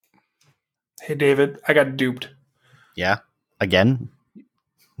Hey, David, I got duped. Yeah? Again?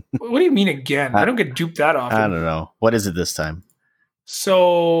 What do you mean again? I don't get duped that often. I don't know. What is it this time?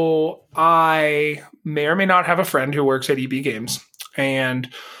 So I may or may not have a friend who works at EB Games. And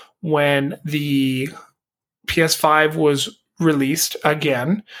when the PS5 was released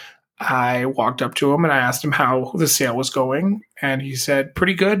again, I walked up to him and I asked him how the sale was going. And he said,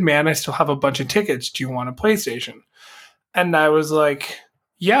 pretty good, man. I still have a bunch of tickets. Do you want a PlayStation? And I was like,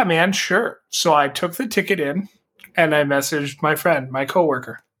 yeah, man, sure. So I took the ticket in and I messaged my friend, my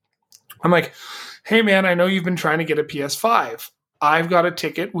coworker. I'm like, hey, man, I know you've been trying to get a PS5. I've got a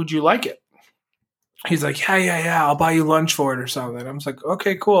ticket. Would you like it? He's like, yeah. I'll buy you lunch for it or something. I was like,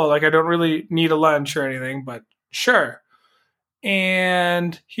 okay, cool. Like, I don't really need a lunch or anything, but sure.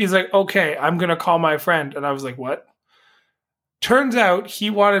 And he's like, okay, I'm going to call my friend. And I was like, what? Turns out he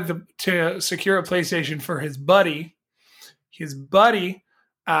wanted to secure a PlayStation for his buddy. His buddy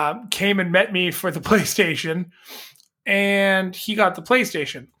came and met me for the PlayStation, and he got the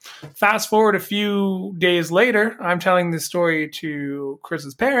PlayStation. Fast forward a few days later, I'm telling this story to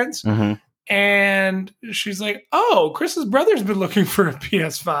Chris's parents, and she's like, oh, Chris's brother's been looking for a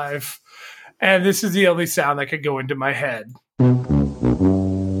PS5. And this is the only sound that could go into my head.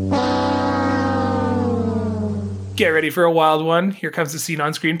 Get ready for a wild one. Here comes the Scene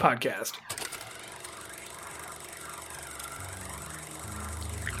on Screen podcast.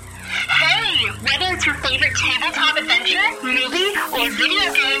 Whether it's your favorite tabletop adventure, movie, or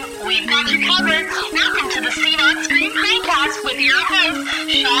video game, we've got you covered. Welcome to the Scene on Screen podcast with your hosts,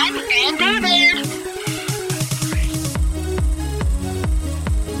 Sean and David.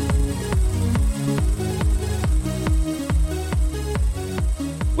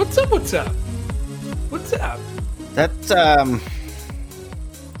 What's up? That's,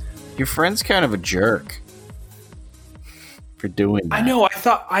 your friend's kind of a jerk for doing that. I know.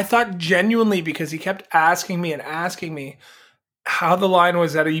 I thought genuinely, because he kept asking me how the line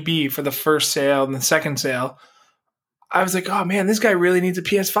was at EB for the first sale and the second sale. I was like, oh man, this guy really needs a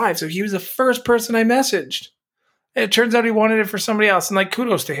PS5. So he was the first person I messaged. It turns out he wanted it for somebody else, and like,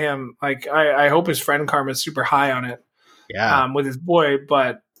 kudos to him. Like, I hope his friend karma is super high on it. Yeah. With his boy,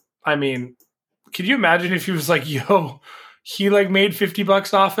 but I mean, could you imagine if he was like, yo, he like made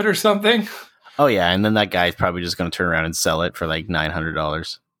 $50 off it or something? Oh yeah, and then that guy's probably just going to turn around and sell it for like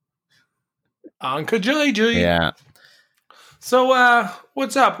 $900. Uncle Joy. Yeah. So,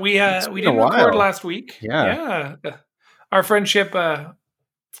 what's up? We didn't record last week. Yeah. Our friendship, the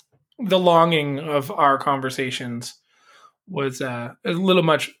longing of our conversations was a little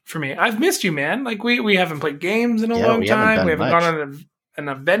much for me. I've missed you, man. Like we haven't played games in a long time. We haven't gone on an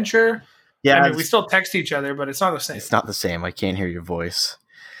adventure. Yeah, I mean, we still text each other, but it's not the same. It's not the same. I can't hear your voice.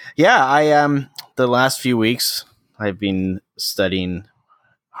 Yeah, I the last few weeks I've been studying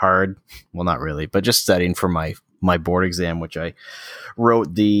hard. Well, not really, but just studying for my board exam, which I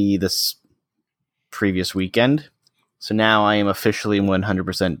wrote this previous weekend. So now I am officially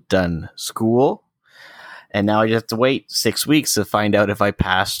 100% done school, and now I just have to wait 6 weeks to find out if I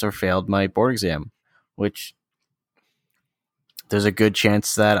passed or failed my board exam, which there's a good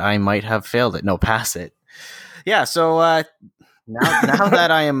chance that I might have failed it. No, pass it. Yeah, so now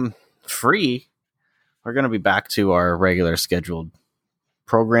that I am free, we're going to be back to our regular scheduled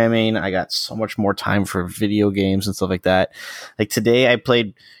programming. I got so much more time for video games and stuff like that. Like today I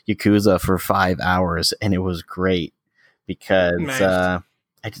played Yakuza for 5 hours, and it was great because nice.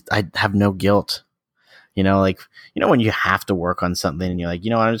 I have no guilt. You know, like, you know, when you have to work on something and you're like, you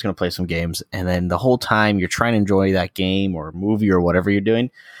know what, I'm just going to play some games. And then the whole time you're trying to enjoy that game or movie or whatever you're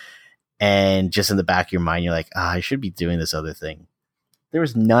doing. And just in the back of your mind, you're like, I should be doing this other thing. There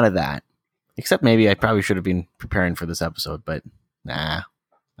was none of that. Except maybe I probably should have been preparing for this episode, but nah.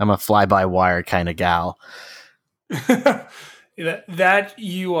 I'm a fly-by-wire kind of gal. That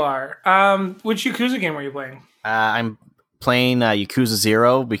you are. Which Yakuza game were you playing? I'm playing Yakuza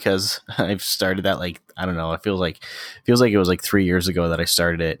 0 because I've started that, like, I don't know, it feels like it was like 3 years ago that I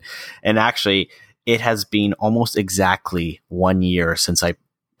started it. And actually, it has been almost exactly 1 year since I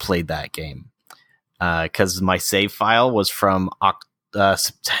played that game. Because my save file was from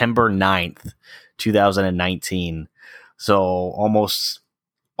September 9th, 2019. So almost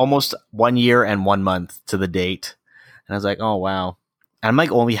 1 year and 1 month to the date. And I was like, oh, wow. And I'm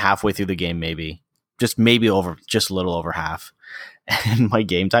like only halfway through the game, maybe a little over half. And my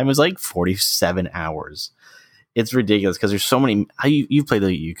game time is like 47 hours. It's ridiculous because there's so many. You've played the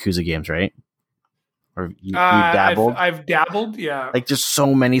Yakuza games, right? Or you dabbled? I've dabbled, yeah. Like just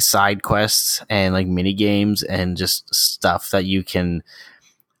so many side quests and like mini games and just stuff that you can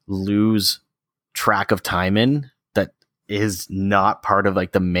lose track of time in. is not part of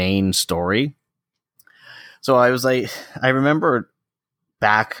like the main story. So I was like, I remember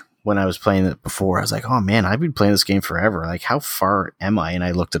back when I was playing it before, I was like, oh man, I've been playing this game forever. Like, how far am I? And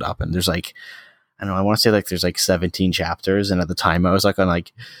I looked it up, and there's like, I don't know, I want to say like there's like 17 chapters. And at the time I was like on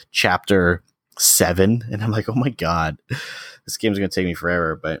like chapter 7, and I'm like, oh my God, this game's going to take me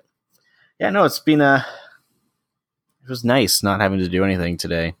forever. But yeah, no, it was nice not having to do anything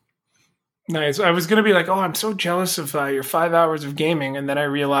today. Nice. I was going to be like, oh, I'm so jealous of your 5 hours of gaming. And then I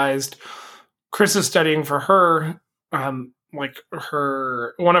realized Chris is studying for her, like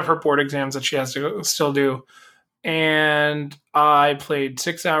one of her board exams that she has to still do. And I played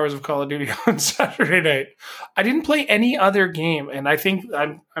 6 hours of Call of Duty on Saturday night. I didn't play any other game. And I think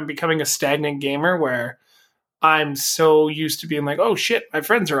I'm becoming a stagnant gamer where I'm so used to being like, oh shit, my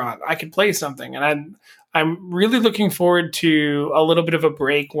friends are on, I could play something. And I'm really looking forward to a little bit of a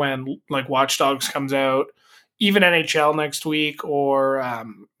break when like Watch Dogs comes out, even NHL next week, or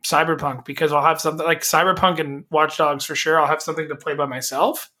Cyberpunk, because I'll have something like Cyberpunk and Watch Dogs for sure. I'll have something to play by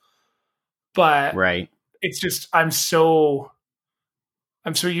myself. But right. It's just I'm so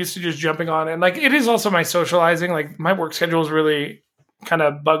used to just jumping on, and like it is also my socializing. Like my work schedule is really kind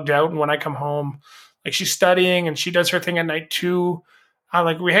of bugged out, and when I come home, like she's studying and she does her thing at night too.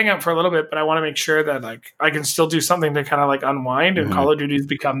 Like we hang out for a little bit, but I want to make sure that like I can still do something to kind of like unwind. And Call of Duty's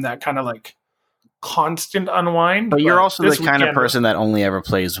become that kind of like constant unwind. But you're also the kind of person that only ever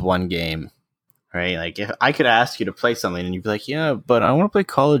plays one game, right? Like if I could ask you to play something and you'd be like, yeah, but I want to play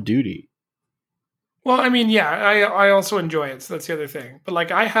Call of Duty. Well, I mean, yeah, I also enjoy it. So that's the other thing. But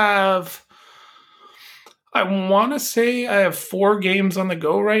like I want to say I have 4 games on the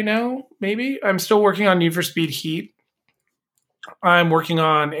go right now. Maybe I'm still working on Need for Speed Heat. I'm working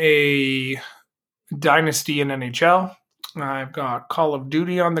on a Dynasty in NHL. I've got Call of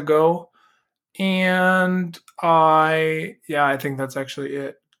Duty on the go. And I think that's actually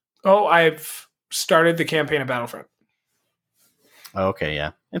it. Oh, I've started the campaign of Battlefront. Okay,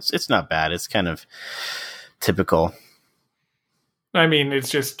 yeah. It's not bad. It's kind of typical. I mean, it's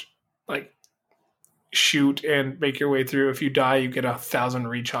just like shoot and make your way through. If you die, you get 1,000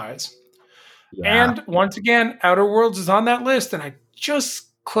 retries. Yeah. And once again, Outer Worlds is on that list, and I just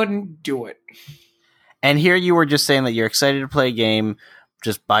couldn't do it. And here you were just saying that you're excited to play a game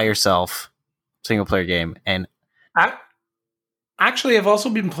just by yourself, single player game. And actually, I've also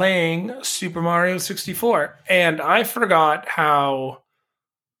been playing Super Mario 64, and I forgot how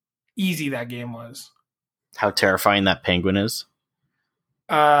easy that game was. How terrifying that penguin is?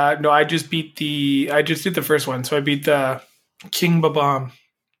 No, I just did the first one, so I beat the King Babam.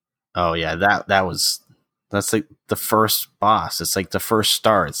 Oh yeah, that's like the first boss. It's like the first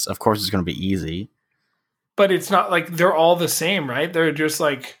starts. Of course, it's going to be easy. But it's not like they're all the same, right? They're just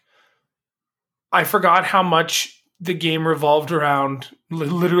like, I forgot how much the game revolved around,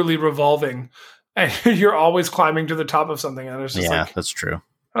 literally revolving, and you're always climbing to the top of something. And it's just that's true.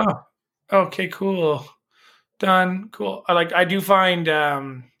 Oh, okay, cool, done, cool. I do find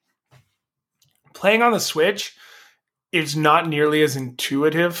playing on the Switch is not nearly as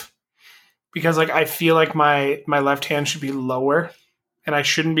intuitive. Because like I feel like my left hand should be lower, and I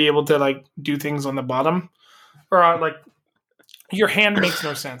shouldn't be able to like do things on the bottom, or like your hand makes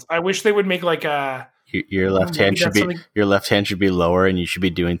no sense. I wish they would make like a your left hand should be lower, and you should be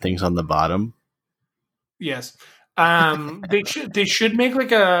doing things on the bottom. Yes, they should make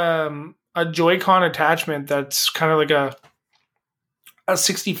like a Joy-Con attachment that's kind of like a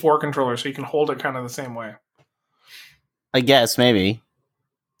 64 controller, so you can hold it kind of the same way. I guess maybe.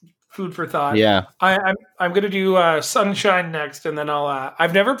 Food for thought. Yeah, I'm gonna do Sunshine next, and then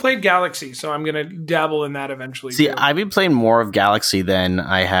I've never played Galaxy, so I'm gonna dabble in that eventually. See, too. I've been playing more of Galaxy than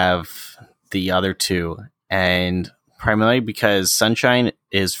I have the other two, and primarily because Sunshine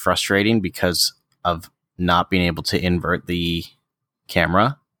is frustrating because of not being able to invert the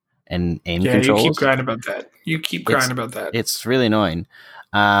camera and aim controls. You keep crying about that. It's really annoying.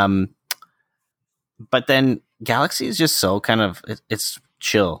 But then Galaxy is just so kind of it's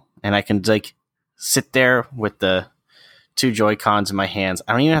chill. And I can like sit there with the 2 Joy-Cons in my hands.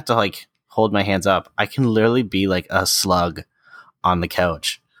 I don't even have to like hold my hands up. I can literally be like a slug on the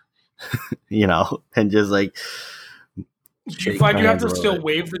couch, and just like. Do you find you have to still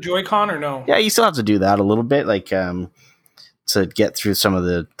wave the Joy-Con or no? Yeah, you still have to do that a little bit, like to get through some of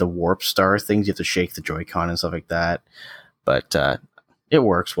the warp star things. You have to shake the Joy-Con and stuff like that, but it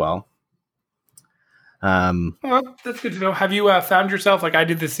works well. Well, that's good to know. Have you found yourself, like I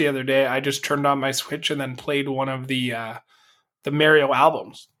did this the other day, I just turned on my Switch and then played one of the Mario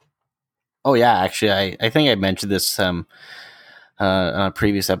albums? Oh yeah, actually I think I mentioned this on a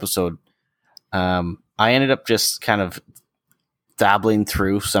previous episode. I ended up just kind of dabbling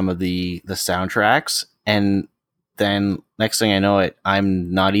through some of the soundtracks, and then next thing I know it,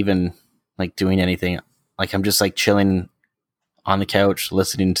 I'm not even like doing anything. Like I'm just like chilling on the couch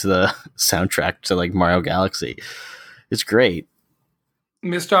listening to the soundtrack to like Mario Galaxy. It's great.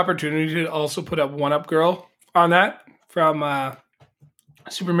 Missed opportunity to also put up One Up Girl on that from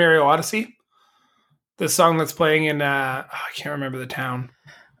Super Mario Odyssey. The song that's playing in I can't remember the town.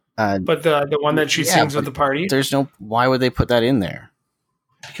 But the one that she sings with the party. There's no. Why would they put that in there?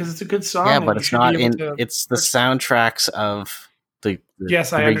 Because it's a good song. Yeah, but it's not in. It's the soundtracks of the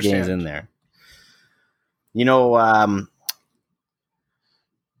yes, I understand. Games in there. You know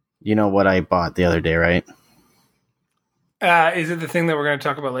what I bought the other day, right? Is it the thing that we're going to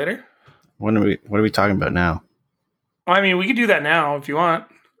talk about later? What are we talking about now? I mean, we could do that now if you want.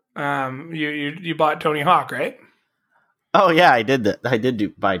 You bought Tony Hawk, right? Oh yeah, I did that. I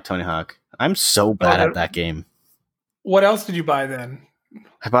did buy Tony Hawk. I'm so bad at that game. What else did you buy then?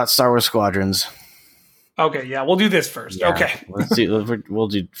 I bought Star Wars Squadrons. Okay, yeah, we'll do this first. Yeah, okay, we'll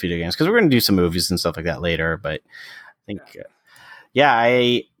do video games because we're going to do some movies and stuff like that later. But I think,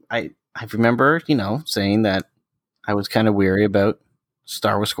 I remember saying that I was kind of weary about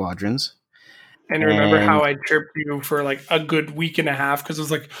Star Wars Squadrons. And remember how I chirped you for like a good week and a half because I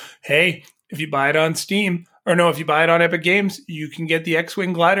was like, hey, if you buy it on Steam, or no, if you buy it on Epic Games, you can get the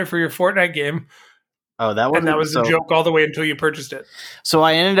X-Wing glider for your Fortnite game. Oh, that was a joke all the way until you purchased it. So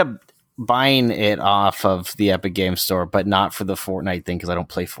I ended up buying it off of the Epic Games Store, but not for the Fortnite thing because I don't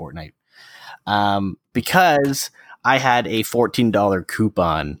play Fortnite. Because I had a $14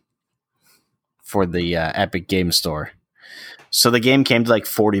 coupon for the Epic Games Store. So the game came to like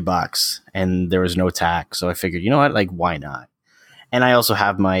 $40 and there was no tax. So I figured, you know what? Like, why not? And I also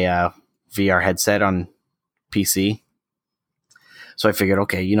have my VR headset on PC. So I figured,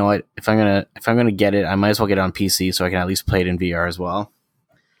 okay, you know what? If I'm gonna get it, I might as well get it on PC so I can at least play it in VR as well.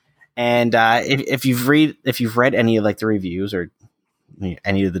 And if you've read any of like the reviews or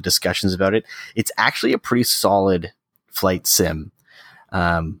any of the discussions about it, it's actually a pretty solid flight sim.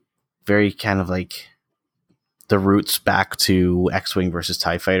 Very kind of like the roots back to X-Wing versus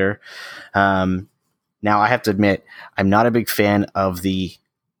TIE Fighter. Now I have to admit, I'm not a big fan of the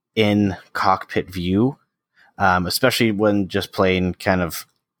in-cockpit view, especially when just playing kind of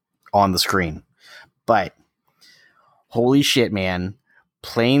on the screen. But holy shit, man,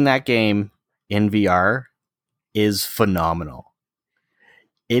 playing that game in VR is phenomenal.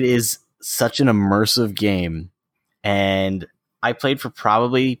 It is such an immersive game, and I played for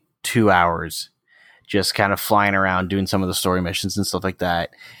probably 2 hours, just kind of flying around doing some of the story missions and stuff like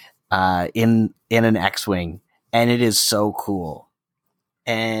that in an X-Wing, and it is so cool.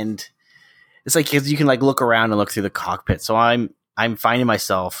 And it's like you can like look around and look through the cockpit. So I'm finding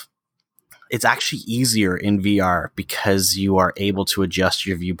myself, it's actually easier in VR because you are able to adjust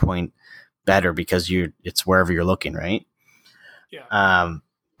your viewpoint better because it's wherever you're looking, right? Yeah.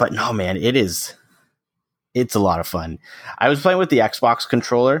 But no, man, it's a lot of fun. I was playing with the Xbox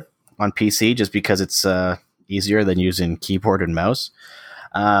controller on PC just because it's easier than using keyboard and mouse.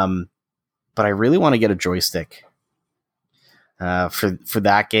 But I really want to get a joystick for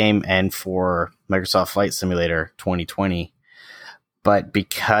that game and for Microsoft Flight Simulator 2020. But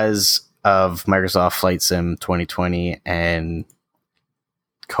because of Microsoft Flight Sim 2020 and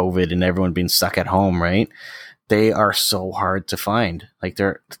COVID and everyone being stuck at home, right? They are so hard to find. Like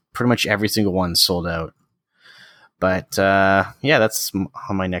they're pretty much every single one sold out. But yeah, that's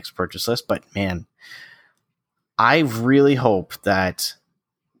on my next purchase list. But man, I really hope that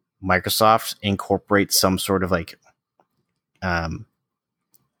Microsoft incorporates some sort of like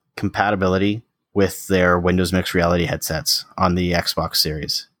compatibility with their Windows Mixed Reality headsets on the Xbox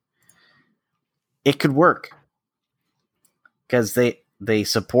Series. It could work because they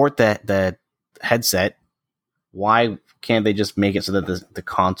support the headset. Why can't they just make it so that the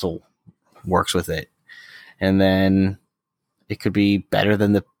console works with it? And then it could be better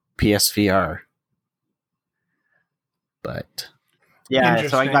than the PSVR. But yeah,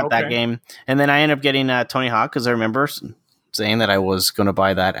 so I got that game. And then I ended up getting Tony Hawk because I remember saying that I was going to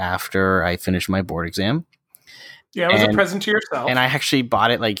buy that after I finished my board exam. Yeah, it was a present to yourself. And I actually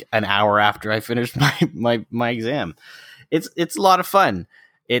bought it like an hour after I finished my exam. It's a lot of fun.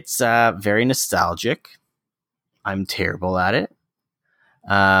 It's very nostalgic. I'm terrible at it.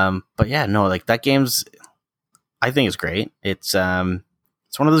 But yeah, no, like that game's, I think it's great. It's one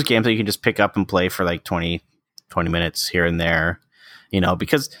of those games that you can just pick up and play for like 20 minutes here and there,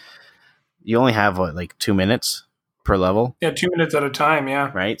 because you only have like 2 minutes per level. Yeah, 2 minutes at a time.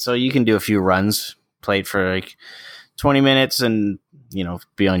 Yeah. Right. So you can do a few runs, played for like 20 minutes and,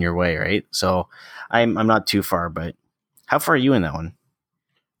 be on your way. Right. So I'm not too far, but How far are you in that one?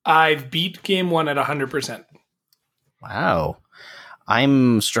 I've beat game 1 at 100%. Wow.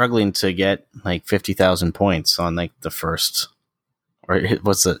 I'm struggling to get like 50,000 points on like the first, or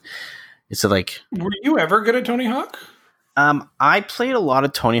what's it? Is it like? Were you ever good at Tony Hawk? I played a lot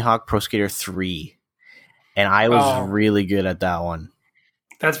of Tony Hawk Pro Skater 3, and I was really good at that one.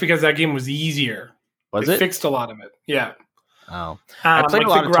 That's because that game was easier. Was it? It fixed a lot of it. Yeah. Oh, I played like a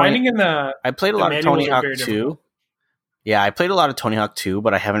lot the of grinding in the. I played a lot of Tony Hawk 2. Difficult. Yeah, I played a lot of Tony Hawk 2,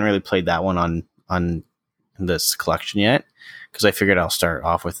 but I haven't really played that one on this collection yet because I figured I'll start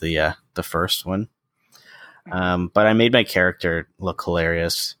off with the first one. But I made my character look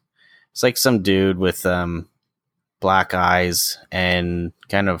hilarious. It's like some dude with black eyes and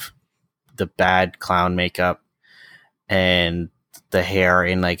kind of the bad clown makeup and the hair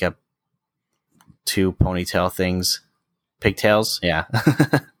in like a 2 ponytail things, pigtails. Yeah.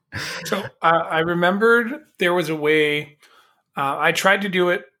 So I remembered there was a way. I tried to do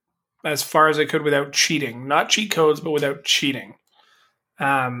it as far as I could without cheating, not cheat codes, but without cheating.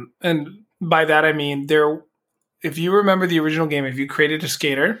 And by that I mean if you remember the original game, if you created a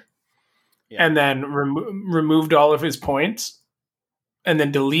skater and then removed all of his points and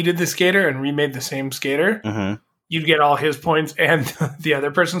then deleted the skater and remade the same skater, you'd get all his points and the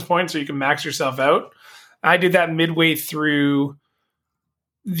other person's points, so you can max yourself out. I did that midway through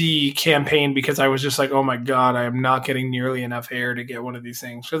the campaign because I was just like, oh my god, I am not getting nearly enough hair to get one of these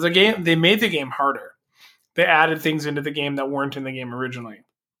things. Because they made the game harder. They added things into the game that weren't in the game originally.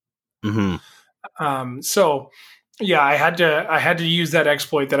 So yeah, I had to use that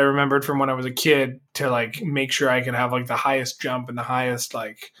exploit that I remembered from when I was a kid to like make sure I could have like the highest jump and the highest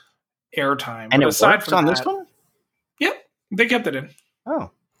like air time. And it worked on this one? Yep, they kept it in. Oh,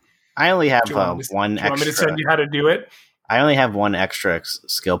 I only have one extra. Do you want me to send you how to do it? I only have one extra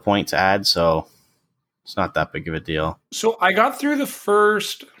skill point to add, so it's not that big of a deal. So I got through the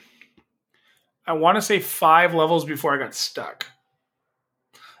first, I want to say 5 levels before I got stuck.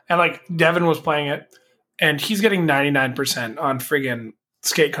 And like Devin was playing it, and he's getting 99% on friggin'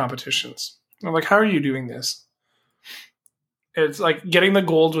 skate competitions. I'm like, how are you doing this? It's like getting the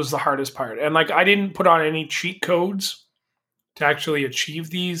gold was the hardest part. And like I didn't put on any cheat codes to actually achieve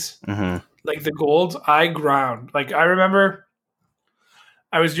these. Like the golds, I ground. Like I remember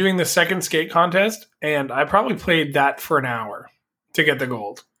I was doing the second skate contest and I probably played that for an hour to get the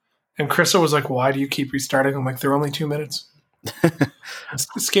gold. And Krista was like, why do you keep restarting? I'm like, they're only 2 minutes.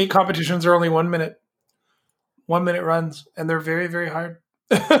 Skate competitions are only 1 minute. 1 minute runs and they're very, very hard.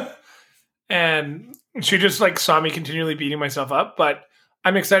 And she just like saw me continually beating myself up, but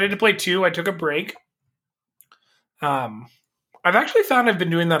I'm excited to play 2. I took a break. I've actually found I've been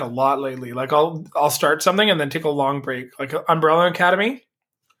doing that a lot lately. Like I'll start something and then take a long break. Like Umbrella Academy,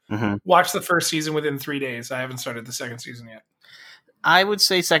 watch the first season within 3 days. I haven't started the second season yet. I would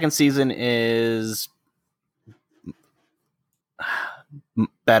say second season is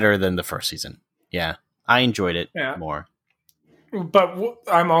better than the first season. Yeah, I enjoyed it more. But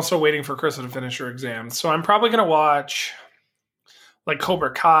I'm also waiting for Krista to finish her exams. So I'm probably going to watch like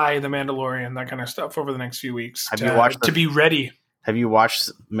Cobra Kai, The Mandalorian, that kind of stuff over the next few weeks to be ready. Have you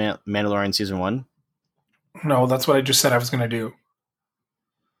watched Mandalorian season 1? No, that's what I just said I was going to do.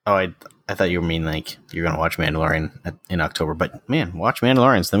 Oh, I thought you mean like you're going to watch Mandalorian in October. But man, watch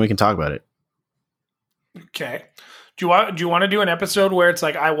Mandalorian, so then we can talk about it. Okay. Do you want to do an episode where it's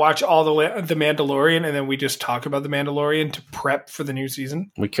like I watch all the Mandalorian and then we just talk about the Mandalorian to prep for the new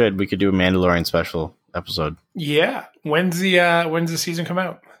season? We could do a Mandalorian special episode. Yeah. When's the season come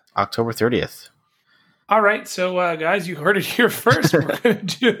out? October 30th. All right. So guys, you heard it here first. We're going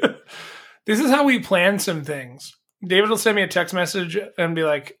to do this is how we plan some things. David will send me a text message and be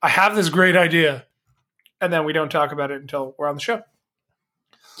like, I have this great idea. And then we don't talk about it until we're on the show.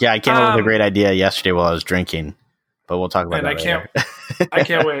 Yeah, I came up with a great idea yesterday while I was drinking. But we'll talk about that later. I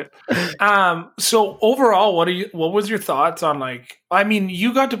can't wait. So overall, what was your thoughts on like? I mean,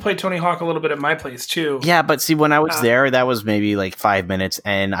 you got to play Tony Hawk a little bit at my place too. Yeah, but see, when I was there, that was maybe like 5 minutes,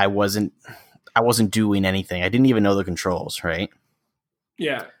 and I wasn't doing anything. I didn't even know the controls, right?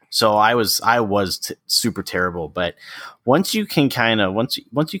 Yeah. So I was super terrible. But once you can kind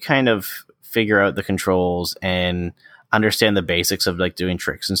of figure out the controls and understand the basics of like doing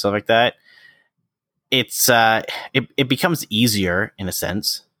tricks and stuff like that, it's it becomes easier in a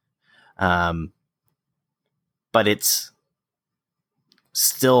sense, but it's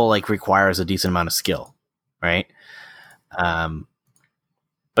still like requires a decent amount of skill, right?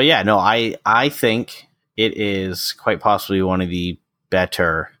 But yeah, no, I think it is quite possibly one of the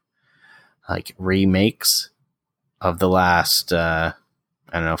better like remakes of the last I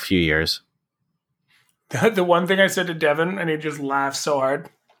don't know, few years. The one thing I said to Devin, and he just laughed so hard.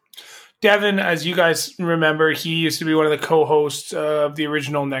 Devin, as you guys remember, he used to be one of the co-hosts of the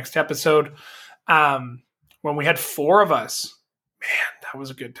original Next Episode. When we had 4 of us, man, that was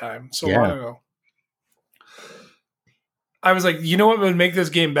a good time. So long ago. I was like, you know what would make this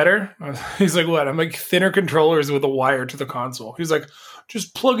game better? He's like, what? I'm like, thinner controllers with a wire to the console. He's like,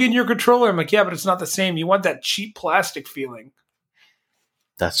 just plug in your controller. I'm like, yeah, but it's not the same. You want that cheap plastic feeling.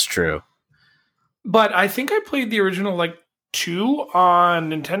 That's true. But I think I played the original 2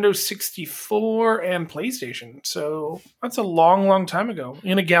 on Nintendo 64 and PlayStation. So that's a long, long time ago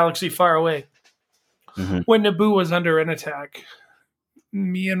in a galaxy far away. Mm-hmm. When Naboo was under an attack.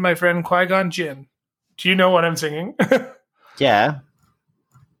 Me and my friend Qui-Gon Jinn. Do you know what I'm singing? Yeah.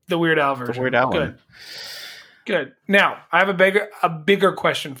 The Weird Al version. The Weird Al one. Good. Now, I have a bigger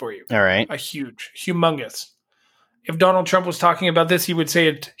question for you. All right. A humongous. If Donald Trump was talking about this, he would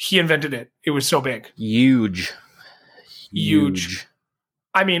say he invented it. It was so big. Huge.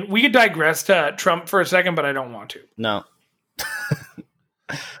 I mean, we could digress to Trump for a second, but I don't want to. No.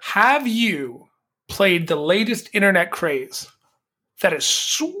 Have you played the latest internet craze that is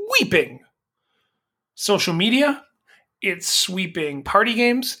sweeping social media? It's sweeping party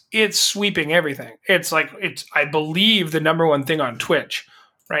games. It's sweeping everything. It's I believe, the number one thing on Twitch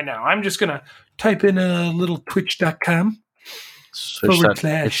right now. I'm just going to type in a little twitch.com.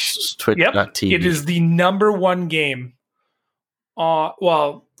 Twitch.tv. Yep. It is the number one game.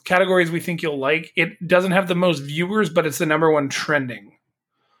 Well, categories we think you'll like. It doesn't have the most viewers, but it's the number one trending.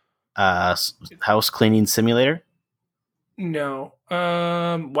 House cleaning simulator? No.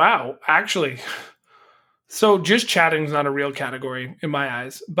 Wow. Actually... So just chatting is not a real category in my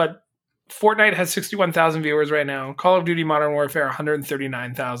eyes, but Fortnite has 61,000 viewers right now. Call of Duty Modern Warfare,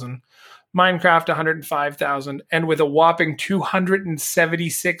 139,000. Minecraft, 105,000. And with a whopping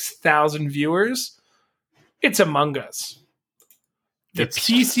 276,000 viewers, it's Among Us. It's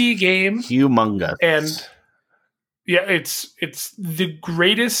PC game. Humongous. And yeah, it's the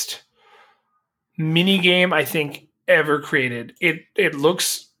greatest mini game I think ever created. It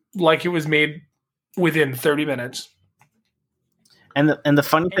looks like it was made within 30 minutes. And the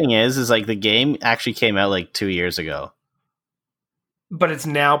funny thing is the game actually came out 2 years ago. But it's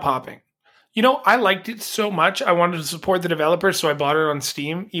now popping. You know, I liked it so much. I wanted to support the developers, so I bought it on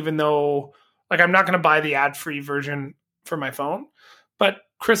Steam, even though I'm not going to buy the ad-free version for my phone. But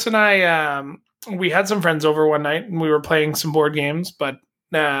Chris and I, we had some friends over one night and we were playing some board games, but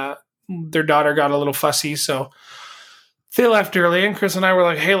their daughter got a little fussy, so they left early, and Chris and I were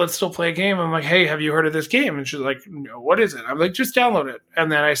like, hey, let's still play a game. I'm like, hey, have you heard of this game? And she's like, no, what is it? I'm like, just download it.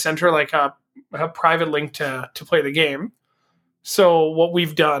 And then I sent her a private link to play the game. So what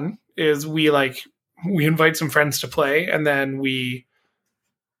we've done is we invite some friends to play, and then we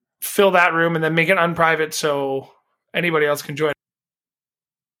fill that room and then make it unprivate so anybody else can join.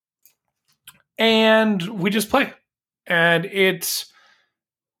 And we just play. And it's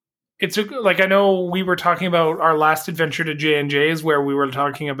I know we were talking about our last adventure to J&J's where we were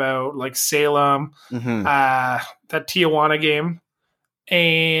talking about Salem, mm-hmm. That Tijuana game,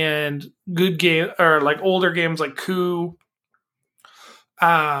 and good game or older games like Coup.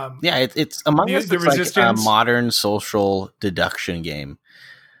 It's Among Us. The It's Resistance. A modern social deduction game.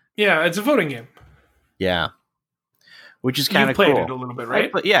 Yeah, it's a voting game. Yeah, which is kind of cool. You played it a little bit,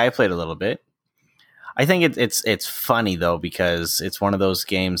 right? I played a little bit. I think it's funny though because it's one of those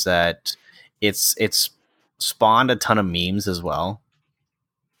games that it's spawned a ton of memes as well.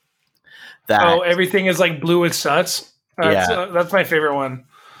 Everything is blue with suts. That's my favorite one.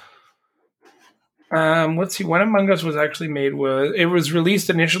 Let's see when Among Us was actually made. It was released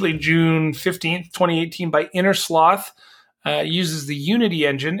initially June 15th, 2018 by Inner Sloth. Uses the Unity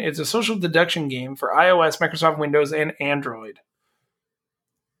engine. It's a social deduction game for iOS, Microsoft Windows, and Android.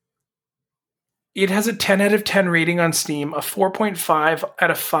 It has a 10 out of 10 rating on Steam, a 4.5 out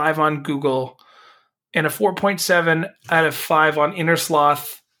of 5 on Google, and a 4.7 out of 5 on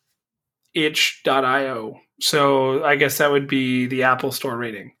InnerSloth.itch.io. So I guess that would be the Apple Store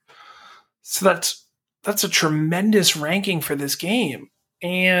rating. So that's a tremendous ranking for this game.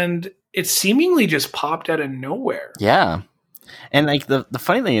 And it seemingly just popped out of nowhere. Yeah. And the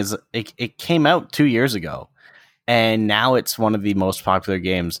funny thing is it came out 2 years ago. And now it's one of the most popular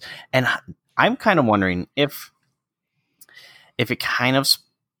games. And I'm kind of wondering if it kind of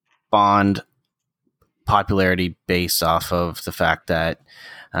spawned popularity based off of the fact that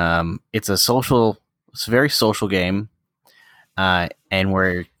it's a very social game, and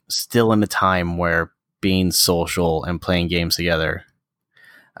we're still in a time where being social and playing games together,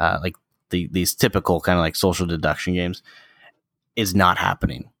 these typical kind of social deduction games, is not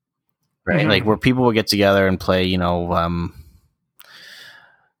happening right? Mhm. Like where people would get together and play,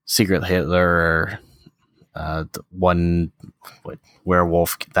 Secret Hitler or the one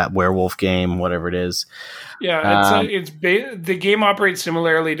werewolf game, whatever it is. Yeah, the game operates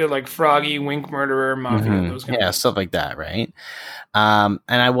similarly to like Froggy, Wink Murderer, Mafia, those kind of stuff like that, right? And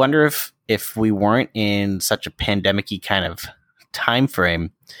I wonder if we weren't in such a pandemic-y kind of time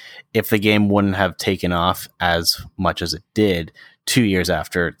frame, if the game wouldn't have taken off as much as it did 2 years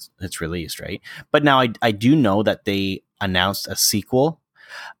after it's released, right? But now I do know that they announced a sequel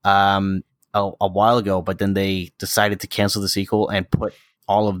a while ago, but then they decided to cancel the sequel and put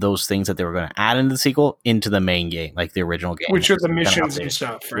all of those things that they were going to add into the sequel into the main game, like the original game, which are the missions and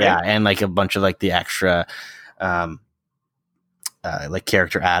stuff, right? Yeah, and like a bunch of like the extra like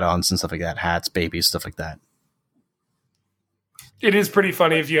character add-ons and stuff like that, hats, babies, stuff like that. It is pretty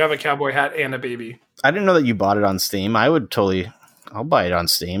funny if you have a cowboy hat and a baby. I didn't know that you bought it on Steam. I'll buy it on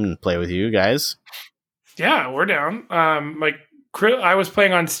Steam and play with you guys. Yeah, we're down. I was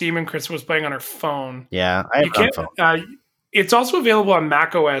playing on Steam and Chris was playing on her phone. Yeah, I have it on phone. It's also available on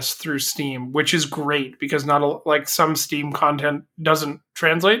macOS through Steam, which is great because some Steam content doesn't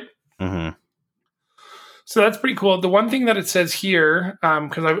translate. Mm-hmm. So that's pretty cool. The one thing that it says here,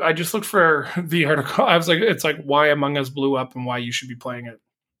 because I just looked for the article, I was like, it's like why Among Us blew up and why you should be playing it.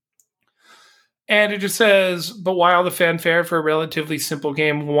 And it just says, but why all the fanfare for a relatively simple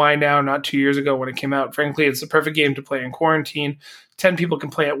game? Why now, not 2 years ago when it came out? Frankly, it's the perfect game to play in quarantine. 10 people can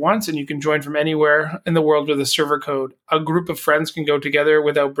play at once, and you can join from anywhere in the world with a server code. A group of friends can go together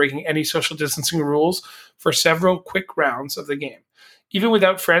without breaking any social distancing rules for several quick rounds of the game. Even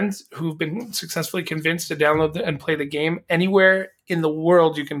without friends who've been successfully convinced to download and play the game, anywhere in the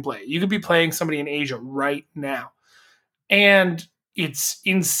world you can play. You could be playing somebody in Asia right now. And it's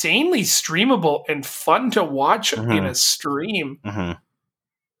insanely streamable and fun to watch in a stream. Mm-hmm.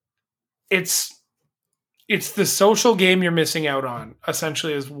 It's the social game you're missing out on,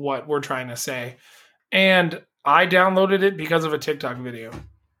 essentially, is what we're trying to say. And I downloaded it because of a TikTok video.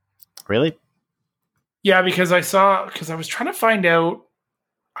 Really? Yeah, because I was trying to find out.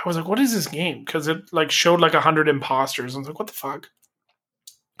 I was like, what is this game? Because it like showed like 100 imposters. I was like, what the fuck?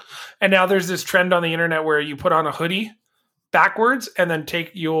 And now there's this trend on the internet where you put on a hoodie backwards and then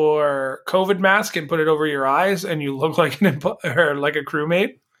take your COVID mask and put it over your eyes and you look like like a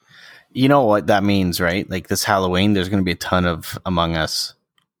crewmate. You know what that means, right? Like this Halloween, there's going to be a ton of Among Us.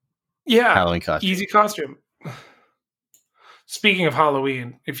 Yeah. Halloween costume. Easy costume. Speaking of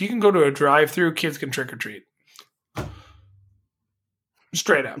Halloween, if you can go to a drive-through, kids can trick or treat.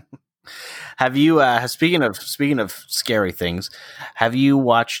 Straight up. Have you speaking of scary things, have you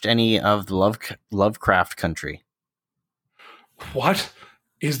watched any of the Lovecraft Country? What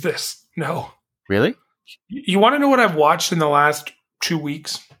is this? No. Really? You want to know what I've watched in the last 2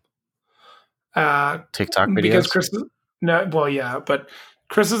 weeks? TikTok videos? Because but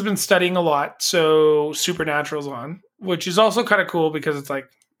Chris has been studying a lot, so Supernatural's on, which is also kind of cool because it's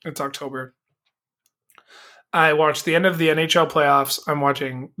October. I watched the end of the NHL playoffs. I'm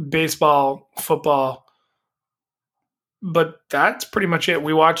watching baseball, football, but that's pretty much it.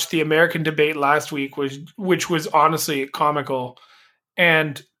 We watched the American debate last week, which was honestly comical,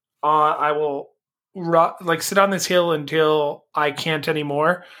 and I will sit on this hill until I can't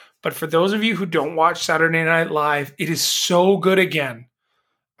anymore. But for those of you who don't watch Saturday Night Live, it is so good again.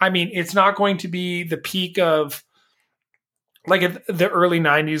 I mean, it's not going to be the peak of like the early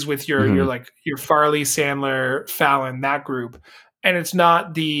 90s with your Farley, Sandler, Fallon, that group. And it's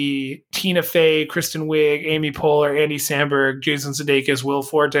not the Tina Fey, Kristen Wiig, Amy Poehler, Andy Samberg, Jason Sudeikis, Will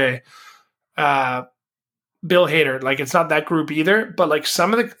Forte, Bill Hader. Like, it's not that group either. But like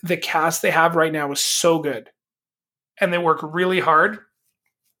some of the cast they have right now is so good. And they work really hard.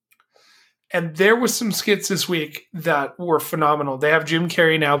 And there was some skits this week that were phenomenal. They have Jim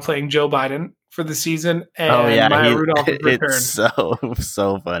Carrey now playing Joe Biden for the season, and Maya Rudolph has returned. It's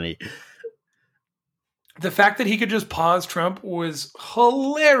so funny. The fact that he could just pause Trump was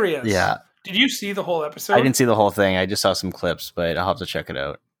hilarious. Yeah. Did you see the whole episode? I didn't see the whole thing. I just saw some clips, but I'll have to check it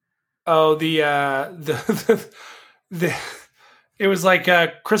out. Oh, it was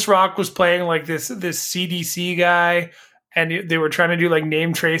like Chris Rock was playing like this CDC guy. And they were trying to do like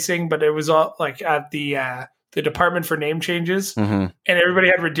name tracing, but it was all like at the Department for Name Changes, and everybody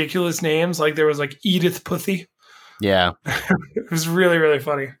had ridiculous names. Like there was like Edith Puthie. Yeah, it was really, really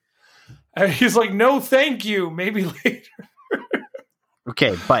funny. And he's like, "No, thank you. Maybe later."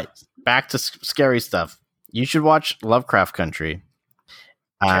 Okay, but back to scary stuff. You should watch Lovecraft Country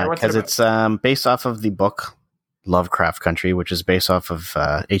because it's based off of the book Lovecraft Country, which is based off of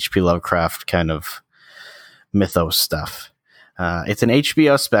H.P. Lovecraft kind of mythos stuff. It's an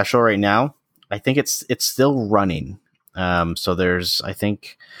HBO special right now. I think it's still running. So there's, I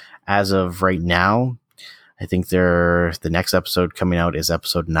think, as of right now, I think the next episode coming out is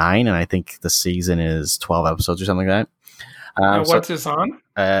episode 9, and I think the season is 12 episodes or something like that. What's this on?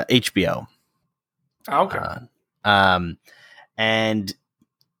 HBO. Okay. And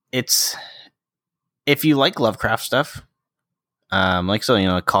it's, if you like Lovecraft stuff, like,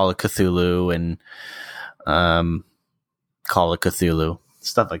 so, Call of Cthulhu and Call of Cthulhu,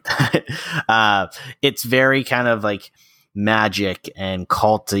 stuff like that. It's very kind of like magic and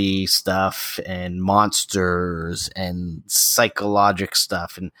culty stuff and monsters and psychologic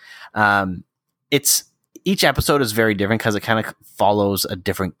stuff. And it's, each episode is very different because it kind of follows a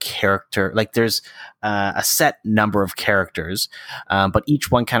different character. Like, there's a set number of characters, but each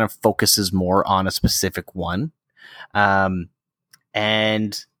one kind of focuses more on a specific one.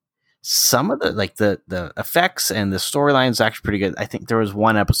 And some of the effects and the storyline is actually pretty good. I think there was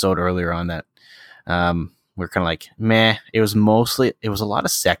one episode earlier on that we're kind of like, meh. It was a lot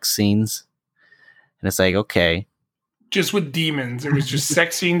of sex scenes, and it's like, okay. Just with demons. It was just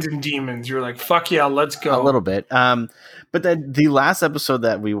sex scenes and demons. You're like, fuck yeah, let's go. A little bit. But then the last episode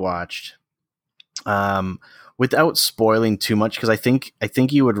that we watched, without spoiling too much, because I think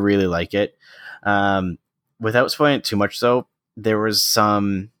you would really like it. Without spoiling it too much, though, there was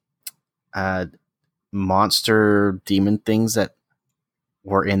some monster demon things that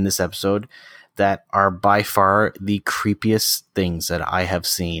were in this episode that are by far the creepiest things that I have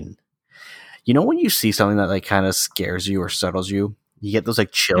seen. You know, when you see something that like kind of scares you or startles you, you get those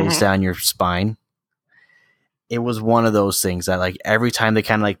like chills down your spine. It was one of those things that like every time they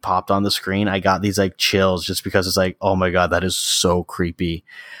kind of like popped on the screen, I got these like chills just because it's like, oh my God, that is so creepy.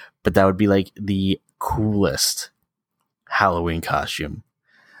 But that would be like the coolest Halloween costume.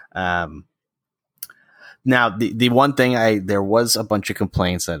 Now the one thing there was a bunch of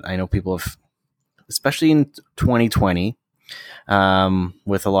complaints that I know people have, especially in 2020,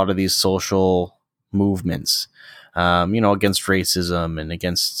 with a lot of these social movements, against racism and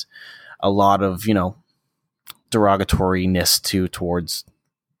against a lot of, derogatoriness towards,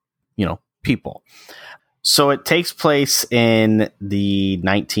 people. So it takes place in the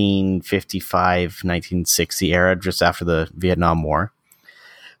 1955, 1960 era, just after the Vietnam War.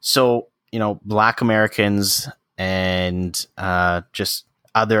 So, Black Americans and just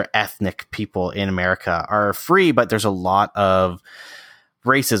other ethnic people in America are free, but there's a lot of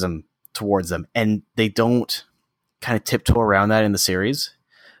racism towards them, and they don't kind of tiptoe around that in the series.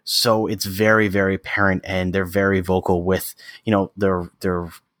 So it's very, very apparent, and they're very vocal with, their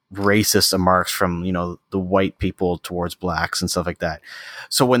racist remarks from, the white people towards blacks and stuff like that.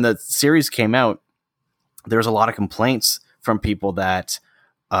 So when the series came out, there's a lot of complaints from people that,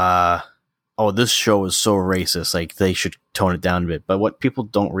 this show is so racist, like they should tone it down a bit. But what people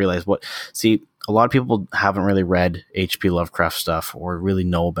don't realize, a lot of people haven't really read H.P. Lovecraft stuff or really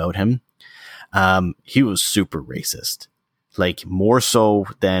know about him. He was super racist, like more so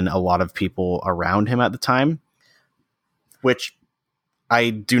than a lot of people around him at the time, which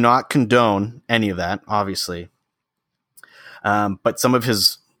I do not condone any of that, obviously. But some of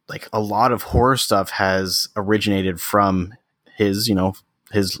his, like a lot of horror stuff has originated from his,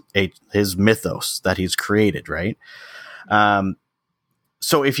 his mythos that he's created, right?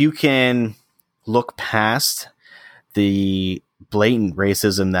 So if you can look past the blatant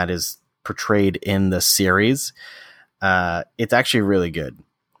racism that is portrayed in the series, it's actually really good.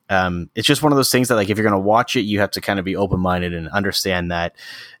 It's just one of those things that, like, if you're going to watch it, you have to kind of be open-minded and understand that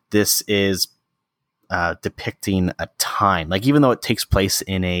this is depicting a time. Like, even though it takes place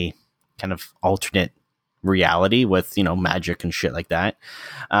in a kind of alternate reality with, magic and shit like that,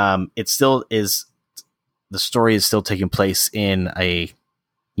 it still is, the story is still taking place in a,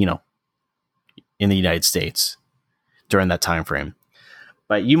 in the United States during that time frame.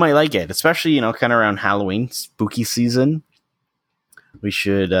 But you might like it, especially, kind of around Halloween, spooky season. You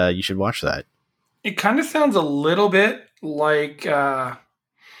should watch that. It kind of sounds a little bit like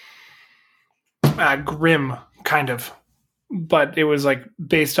Grimm, kind of, but it was like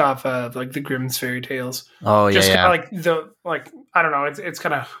based off of like the Grimm's fairy tales. Oh yeah, just yeah. Like I don't know.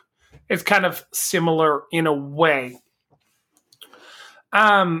 It's kind of similar in a way.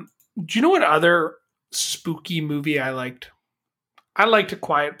 Do you know what other spooky movie I liked? I liked A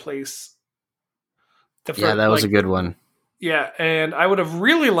Quiet Place. That was a good one. Yeah, and I would have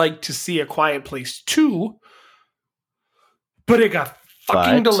really liked to see A Quiet Place 2, but it got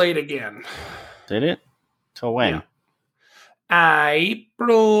fucking delayed again. Did it? Till when? Yeah.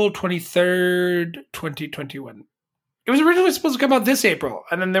 April 23rd, 2021. It was originally supposed to come out this April,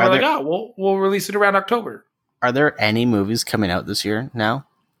 and then they were like, we'll release it around October. Are there any movies coming out this year now?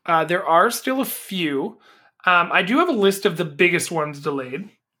 There are still a few. I do have a list of the biggest ones delayed.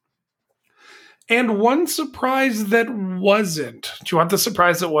 And one surprise that wasn't. Do you want the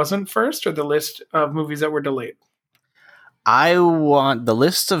surprise that wasn't first, or the list of movies that were delayed? I want the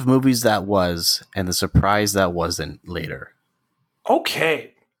list of movies that was and the surprise that wasn't later.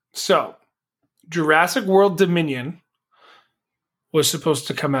 Okay. So, Jurassic World Dominion was supposed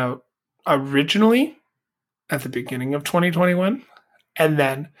to come out originally at the beginning of 2021. And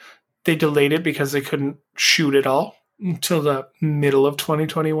then they delayed it because they couldn't shoot it all until the middle of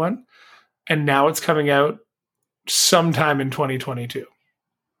 2021. And now it's coming out sometime in 2022.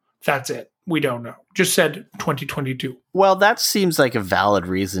 That's it. We don't know. Just said 2022. Well, that seems like a valid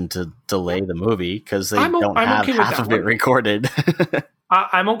reason to delay the movie because they don't have okay with half that of it one. recorded.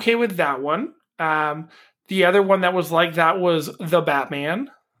 I'm okay with that one. The other one that was like that was The Batman.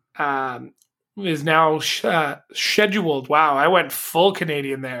 Is now scheduled. Wow, I went full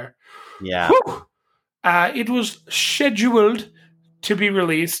Canadian there. Yeah. Whew. It was scheduled to be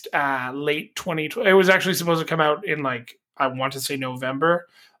released late 2020. It was actually supposed to come out in I want to say November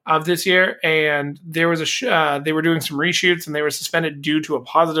of this year, and there was they were doing some reshoots and they were suspended due to a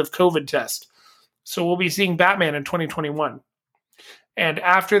positive COVID test. So we'll be seeing Batman in 2021. And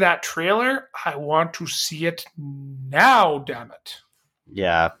after that trailer, I want to see it now, damn it.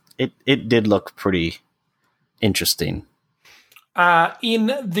 Yeah, it did look pretty interesting.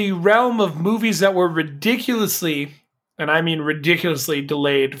 In the realm of movies that were ridiculously, and I mean ridiculously,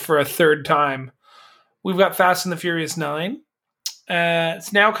 delayed for a third time, we've got Fast and the Furious 9.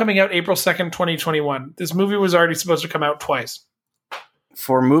 It's now coming out April 2nd, 2021. This movie was already supposed to come out twice.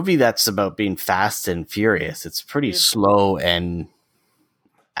 For a movie that's about being fast and furious, it's pretty slow and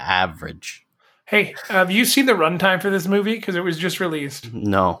average. Hey, have you seen the runtime for this movie? Because it was just released.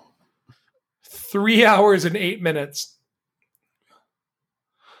 No. 3 hours and 8 minutes.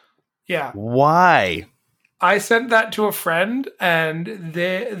 Yeah. Why? I sent that to a friend, and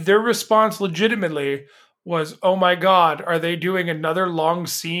their response legitimately was, "Oh my God, are they doing another long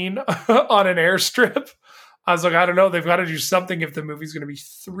scene on an airstrip?" I was like, I don't know. They've got to do something if the movie's going to be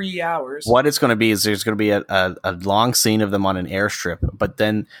 3 hours. What it's going to be is there's going to be a long scene of them on an airstrip, but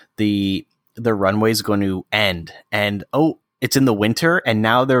then the runway is going to end. And, it's in the winter, and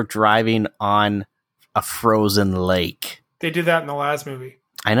now they're driving on a frozen lake. They did that in the last movie.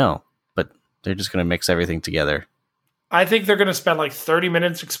 I know, but they're just going to mix everything together. I think they're going to spend 30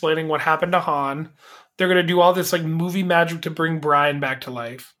 minutes explaining what happened to Han. They're going to do all this movie magic to bring Brian back to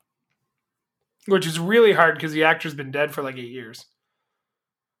life. Which is really hard because the actor's been dead for 8 years.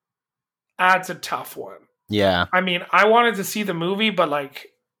 That's a tough one. Yeah. I mean, I wanted to see the movie, but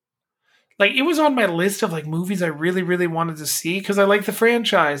it was on my list of movies I really, really wanted to see because I like the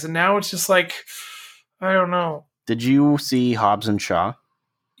franchise. And now it's just I don't know. Did you see Hobbs and Shaw?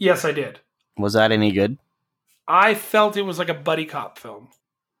 Yes, I did. Was that any good? I felt it was like a buddy cop film.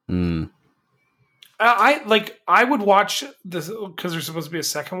 Hmm. I would watch this because there's supposed to be a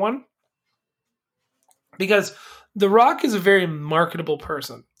second one. Because The Rock is a very marketable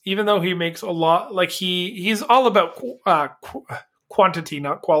person, even though he makes a lot. He's all about quantity,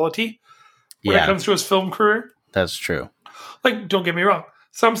 not quality. When it comes to his film career, that's true. Don't get me wrong,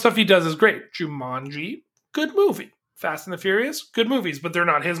 some stuff he does is great. Jumanji, good movie. Fast and the Furious, good movies, but they're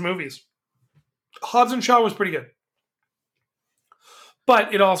not his movies. Hobbs and Shaw was pretty good,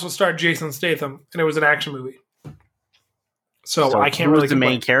 but it also starred Jason Statham, and it was an action movie. So I can't who really. Was the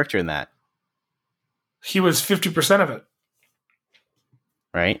main character in that? He was 50% of it.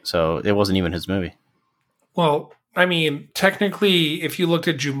 Right? So it wasn't even his movie. Well, I mean, technically, if you looked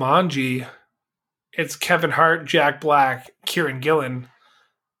at Jumanji, it's Kevin Hart, Jack Black, Karen Gillan,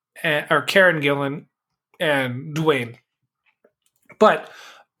 and Dwayne. But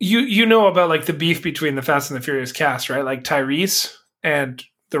you know about the beef between the Fast and the Furious cast, right? Tyrese and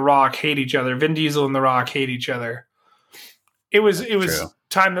The Rock hate each other. Vin Diesel and The Rock hate each other. It was True.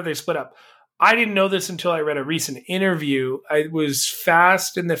 Time that they split up. I didn't know this until I read a recent interview. It was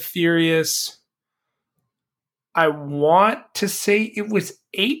Fast and the Furious. I want to say it was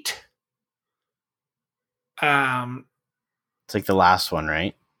 8. It's the last one,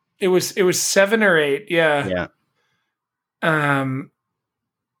 right? It was 7 or 8. Yeah. Yeah.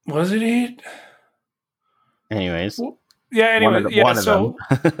 Was it 8? Anyways. Yeah. Anyway. One of them.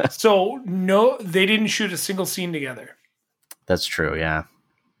 So no, they didn't shoot a single scene together. That's true. Yeah.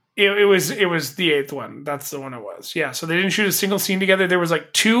 It was the 8th one. That's the one it was. Yeah. So they didn't shoot a single scene together. There was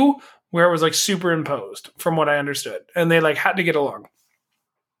 2 where it was superimposed, from what I understood, and they had to get along.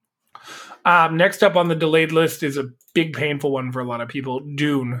 Next up on the delayed list is a big painful one for a lot of people.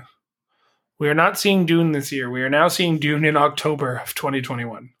 Dune We are not seeing Dune this year. We are now seeing Dune in October of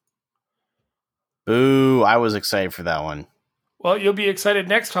 2021. Boo! I was excited for that one. Well, you'll be excited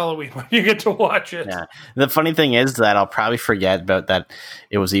next Halloween when you get to watch it. Yeah. The funny thing is that I'll probably forget about that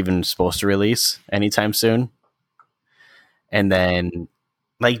it was even supposed to release anytime soon. And then,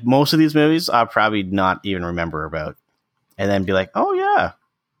 like most of these movies, I'll probably not even remember about. And then be like, oh, yeah.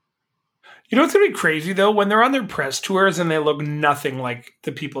 You know what's going to be crazy, though? When they're on their press tours and they look nothing like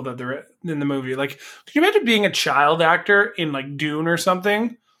the people that they're in the movie. Like, can you imagine being a child actor in, like, Dune or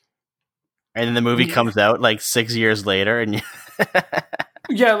something? And then the movie comes out, like, 6 years later, and you...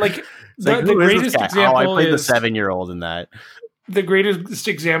 Yeah, like, the greatest example I played the 7-year-old in that. The greatest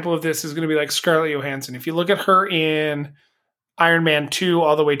example of this is going to be, like, Scarlett Johansson. If you look at her in Iron Man 2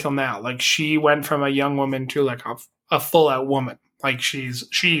 all the way till now, like, she went from a young woman to, like, a full-out woman. Like,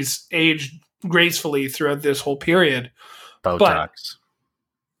 she's aged gracefully throughout this whole period. Botox.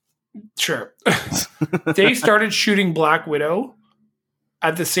 But, sure. They started shooting Black Widow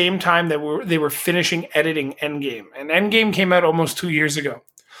at the same time that they were finishing editing Endgame. And Endgame came out almost 2 years ago.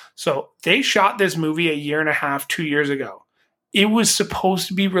 So they shot this movie 1.5 years, 2 years ago. It was supposed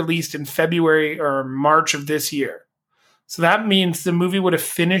to be released in February or March of this year. So that means the movie would have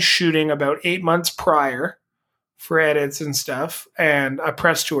finished shooting about 8 months prior for edits and stuff and a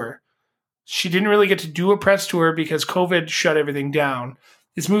press tour. She didn't really get to do a press tour because COVID shut everything down.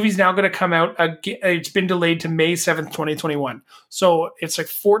 This movie's now going to come out again. It's been delayed to May 7th, 2021. So it's like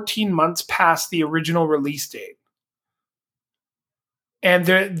 14 months past the original release date. And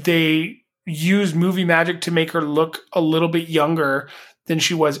they used movie magic to make her look a little bit younger than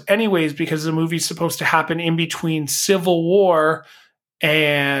she was anyways, because the movie's supposed to happen in between Civil War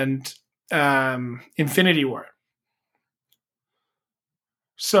and Infinity War.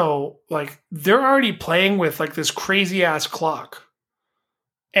 So, like, they're already playing with, like, this crazy-ass clock.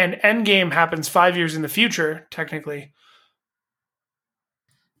 And Endgame happens 5 years in the future, technically.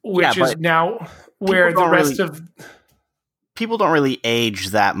 Which is now where the rest of... People don't really age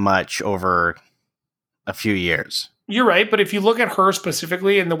that much over a few years. You're right, but if you look at her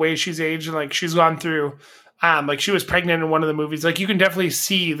specifically and the way she's aged, like, she's gone through... like, she was pregnant in one of the movies. Like, you can definitely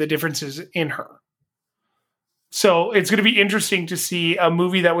see the differences in her. So it's going to be interesting to see a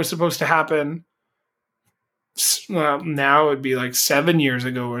movie that was supposed to happen... now it would be like 7 years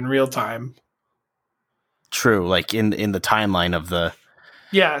ago in real time. True, like in the timeline of the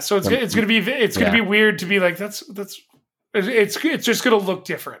so it's going to be weird to be like that's it's just going to look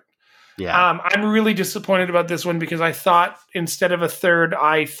different. Yeah, I'm really disappointed about this one because I thought instead of a third,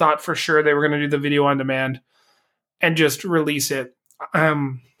 I thought for sure they were going to do the video on demand and just release it. I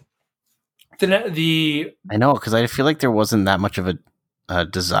know, because I feel like there wasn't that much of a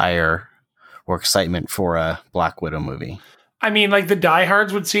desire or excitement for a Black Widow movie. I mean, like, the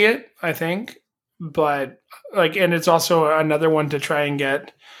diehards would see it, I think, but like, and it's also another one to try and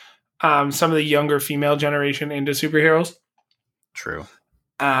get some of the younger female generation into superheroes. True.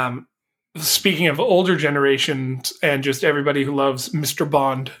 Speaking of older generations and just everybody who loves Mr.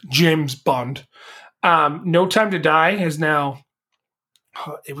 Bond, James Bond, No Time to Die is now.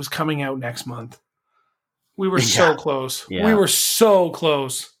 It was coming out next month. We were so close. Yeah. We were so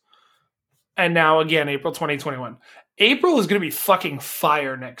close. And now, again, April 2021. April is going to be fucking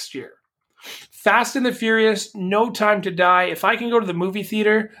fire next year. Fast and the Furious, No Time to Die. If I can go to the movie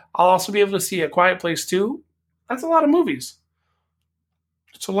theater, I'll also be able to see A Quiet Place 2. That's a lot of movies.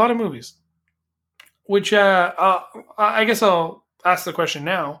 It's a lot of movies. Which, I guess I'll ask the question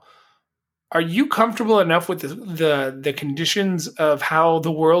now. Are you comfortable enough with the conditions of how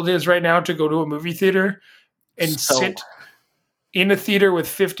the world is right now to go to a movie theater and sit in a theater with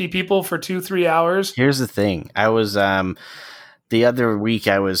 50 people for 2-3 hours? Here's the thing. I was the other week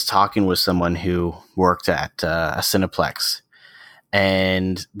I was talking with someone who worked at a Cineplex,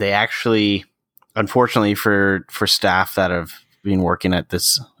 and they actually, unfortunately for staff that have been working at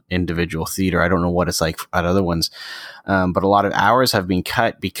this individual theater, I don't know what it's like at other ones, but a lot of hours have been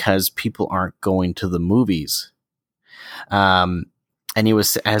cut because people aren't going to the movies. And I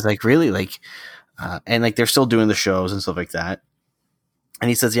was like, really? Like, and like they're still doing the shows and stuff like that. And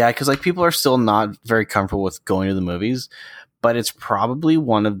he says, yeah, because like people are still not very comfortable with going to the movies, but it's probably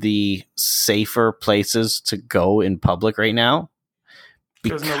one of the safer places to go in public right now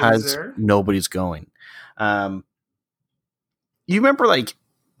because nobody's going. You remember like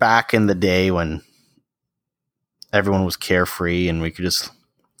back in the day when everyone was carefree and we could just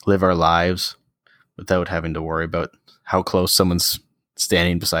live our lives without having to worry about how close someone's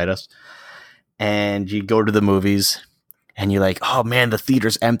standing beside us. And you go to the movies and you're like, oh man, the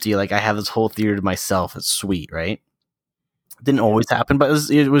theater's empty. Like I have this whole theater to myself. It's sweet, right? Didn't always happen, but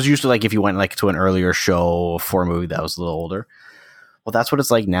it was usually like if you went like to an earlier show for a movie that was a little older. Well, that's what it's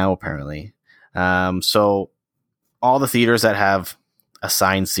like now, apparently. So all the theaters that have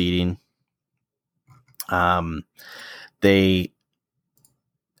assigned seating, they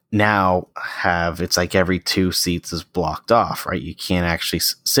now have, it's like every 2 seats is blocked off, right? You can't actually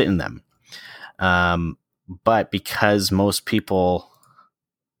sit in them. But because most people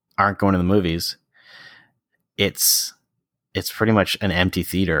aren't going to the movies, it's pretty much an empty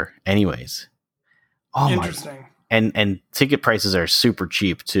theater anyways. Oh, interesting. And ticket prices are super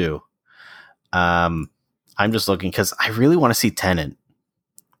cheap too. I'm just looking because I really want to see Tenet.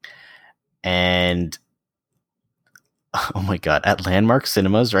 And oh my God, at Landmark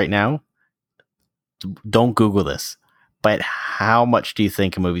Cinemas right now, don't Google this, but how much do you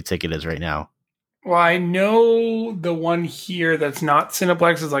think a movie ticket is right now? Well, I know the one here that's not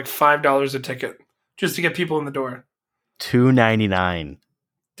Cineplex is like $5 a ticket just to get people in the door. $2.99.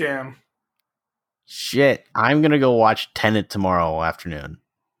 Damn. Shit, I'm gonna go watch Tenet tomorrow afternoon.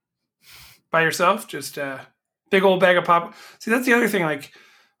 By yourself? Just a big old bag of pop. See, that's the other thing. Like,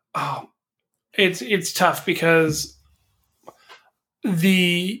 it's tough because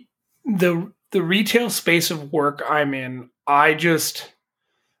the retail space of work I'm in, I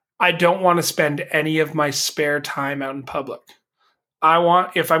don't want to spend any of my spare time out in public.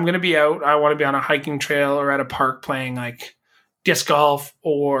 If I'm going to be out, I want to be on a hiking trail or at a park playing like disc golf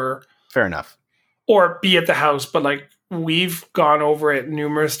or fair enough, or be at the house. But like we've gone over it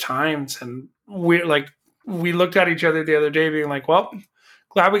numerous times, and we looked at each other the other day being like, well,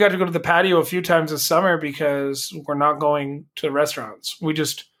 glad we got to go to the patio a few times this summer because we're not going to restaurants.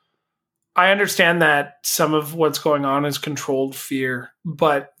 I understand that some of what's going on is controlled fear,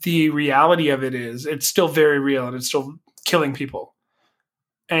 but the reality of it is it's still very real and it's still killing people.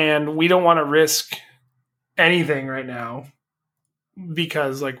 And we don't want to risk anything right now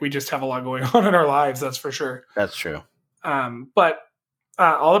because like we just have a lot going on in our lives. That's for sure. That's true. But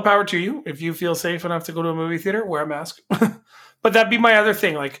all the power to you. If you feel safe enough to go to a movie theater, wear a mask. But that'd be my other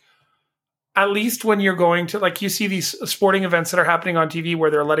thing. Like, at least when you're going to, like, you see these sporting events that are happening on TV where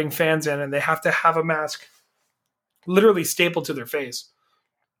they're letting fans in and they have to have a mask literally stapled to their face.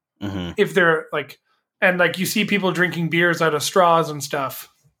 Mm-hmm. If they're like, and like you see people drinking beers out of straws and stuff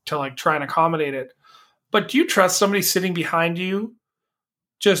to like try and accommodate it. But do you trust somebody sitting behind you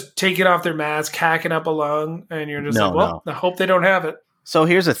just taking off their mask, hacking up a lung, and you're just no. I hope they don't have it. So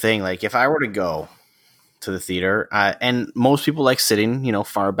here's the thing. Like, if I were to go to the theater, and most people like sitting,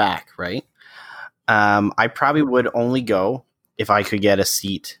 far back, right? I probably would only go if I could get a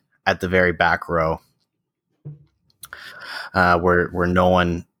seat at the very back row, where no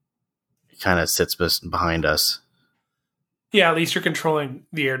one kind of sits behind us. Yeah, at least you're controlling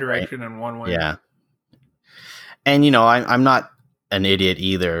the air direction in one way. Yeah, and I'm not an idiot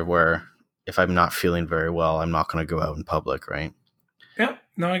either. Where if I'm not feeling very well, I'm not going to go out in public, right? Yeah,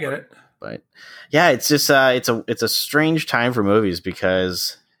 no, I get it. But yeah, it's just it's a strange time for movies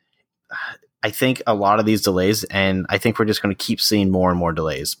because I think a lot of these delays, and I think we're just going to keep seeing more and more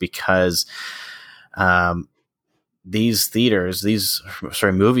delays because these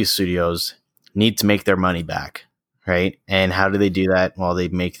movie studios need to make their money back, right? And how do they do that? Well, they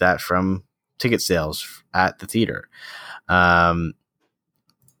make that from ticket sales at the theater. I'm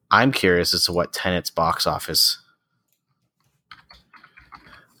curious as to what Tenet's box office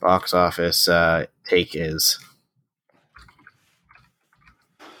take is.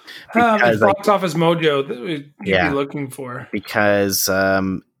 Because, box office mojo that you'd be looking for. Because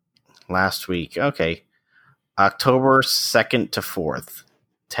last week, October 2nd to 4th,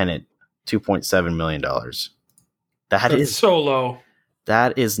 Tenet, $2.7 million. That's so low.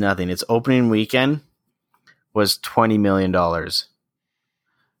 That is nothing. Its opening weekend was $20 million.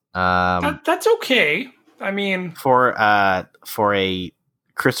 That's okay. I mean, for a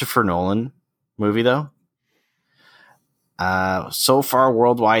Christopher Nolan movie, though. So far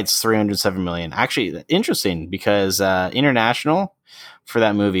worldwide, it's $307 million. Actually, interesting because international for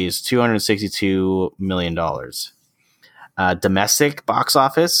that movie is $262 million. Domestic box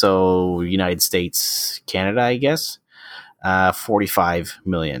office, so United States, Canada, I guess, $45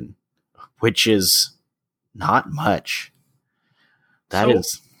 million, which is not much.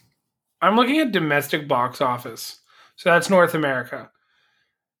 I'm looking at domestic box office, so that's North America.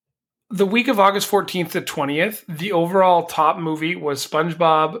 The week of August 14th to 20th, the overall top movie was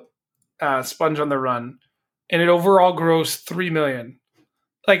SpongeBob, Sponge on the Run, and it overall grossed $3 million.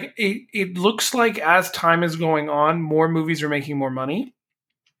 Like, it looks like as time is going on, more movies are making more money.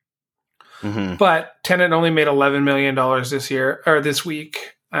 Mm-hmm. But Tenet only made $11 million this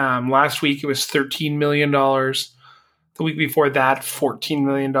week. Last week it was $13 million. The The week before that, $14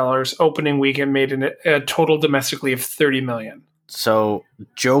 million. Opening weekend made a total domestically of $30 million. So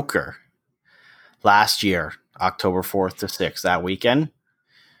Joker last year, October 4th to 6th, that weekend,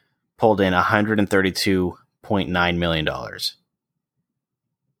 pulled in $132.9 million.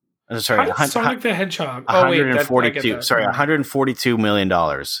 Sorry, Sonic the Hedgehog. $142 million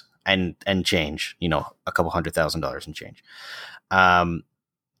and change, a couple $100,000 and change.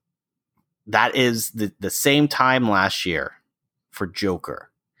 That is the same time last year for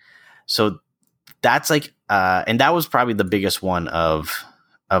Joker. So that's like, and that was probably the biggest one of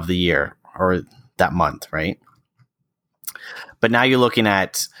the year or that month, right? But now you're looking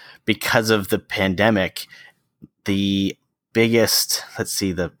at, because of the pandemic, the biggest, let's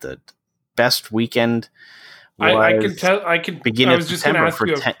see, the best weekend was beginning of September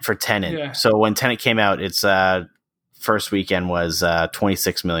for Tenet. Yeah. So when Tenet came out, its first weekend was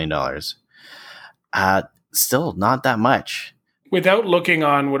 $26 million. Still not that much. Without looking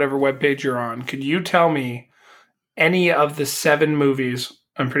on whatever webpage you're on, could you tell me any of the 7 movies?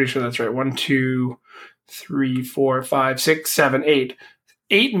 I'm pretty sure that's right. 1, 2, 3, 4, 5, 6, 7, 8.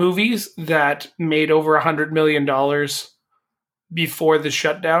 8 movies that made over $100 million before the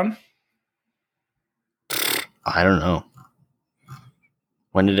shutdown? I don't know.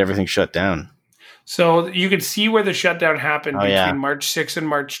 When did everything shut down? So you could see where the shutdown happened between March 6th and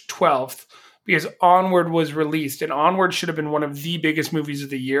March 12th, because Onward was released, and Onward should have been one of the biggest movies of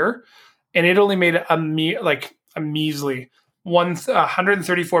the year, and it only made a measly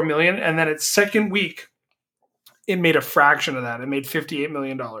 $134 million, and then its second week, it made a fraction of that. It made $58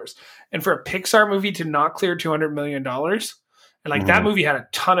 million. And for a Pixar movie to not clear $200 million, and that movie had a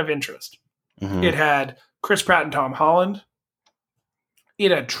ton of interest. Mm-hmm. It had Chris Pratt and Tom Holland. It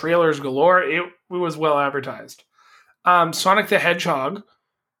had trailers galore. It was well advertised. Sonic the Hedgehog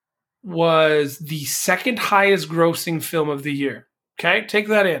was the second highest grossing film of the year. Okay, take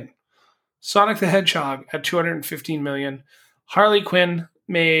that in. Sonic the Hedgehog at $215 million. Harley Quinn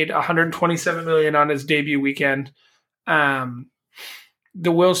made $127 million on his debut weekend.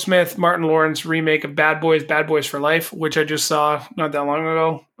 The Will Smith, Martin Lawrence remake of Bad Boys for Life, which I just saw not that long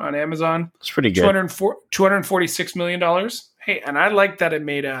ago on Amazon. It's pretty good. $246 million. Hey, and I like that it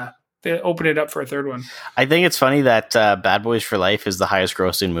made they opened it up for a third one. I think it's funny that Bad Boys for Life is the highest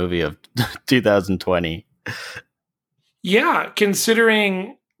grossing movie of 2020. Yeah,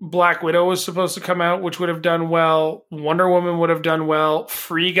 considering Black Widow was supposed to come out, which would have done well. Wonder Woman would have done well.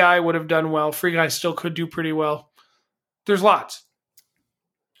 Free Guy would have done well. Free Guy still could do pretty well. There's lots.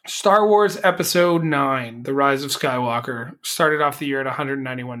 Star Wars Episode 9, The Rise of Skywalker, started off the year at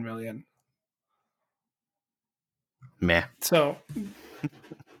 $191 million. Meh. So,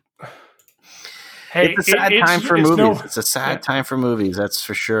 hey, it's a sad time for movies. It's a sad time for movies, that's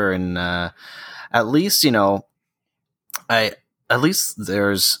for sure. And at least, at least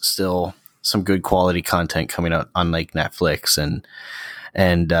there's still some good quality content coming out on like Netflix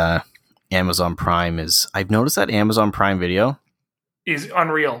and Amazon Prime is. I've noticed that Amazon Prime Video is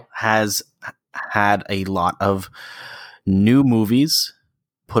unreal. Has had a lot of new movies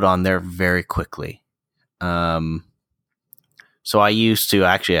put on there very quickly. So I used to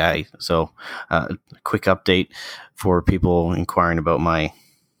quick update for people inquiring about my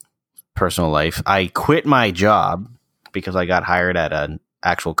personal life. I quit my job because I got hired at an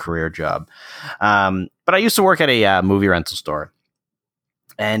actual career job. But I used to work at a movie rental store.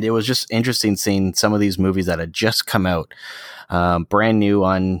 And it was just interesting seeing some of these movies that had just come out, brand new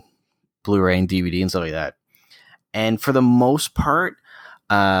on Blu-ray and DVD and stuff like that. And for the most part,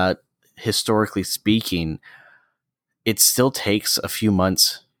 historically speaking, it still takes a few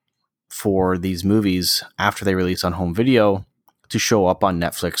months for these movies after they release on home video to show up on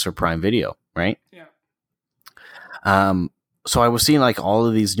Netflix or Prime Video, right? Yeah. So I was seeing like all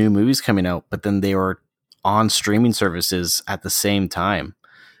of these new movies coming out, but then they were on streaming services at the same time.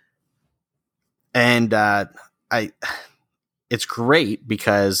 And it's great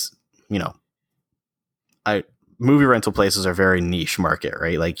because, movie rental places are very niche market,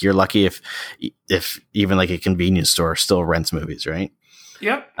 right? Like you're lucky if even like a convenience store still rents movies, right?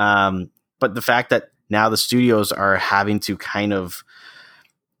 Yep. But the fact that now the studios are having to kind of,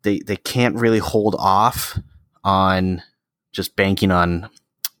 they can't really hold off on just banking on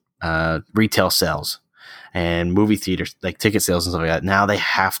retail sales and movie theaters, like ticket sales and stuff like that. Now they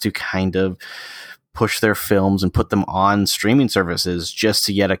have to kind of push their films and put them on streaming services just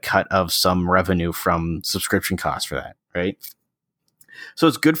to get a cut of some revenue from subscription costs for that, right? So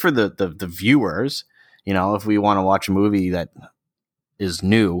it's good for the viewers, if we want to watch a movie that is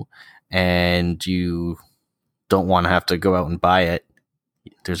new and you don't want to have to go out and buy it,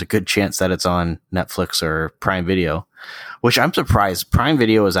 there's a good chance that it's on Netflix or Prime Video, which I'm surprised. Prime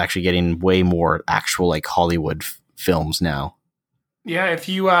Video is actually getting way more actual like Hollywood films now. Yeah, if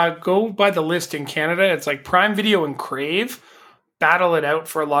you go by the list in Canada, it's like Prime Video and Crave battle it out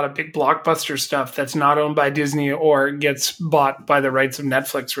for a lot of big blockbuster stuff that's not owned by Disney or gets bought by the rights of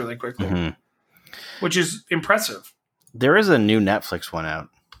Netflix really quickly, which is impressive. There is a new Netflix one out.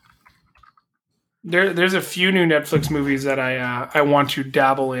 There's a few new Netflix movies that I want to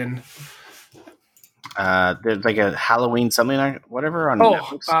dabble in. There's like a Halloween something like whatever on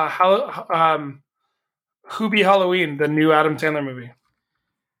Netflix. Hubie Halloween, the new Adam Sandler movie.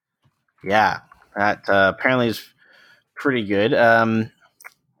 Yeah, that apparently is pretty good. I don't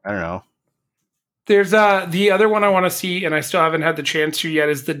know. There's the other one I want to see, and I still haven't had the chance to yet,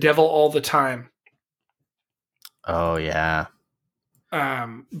 is The Devil All the Time. Oh, yeah.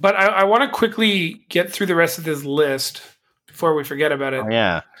 But I want to quickly get through the rest of this list before we forget about it. Oh,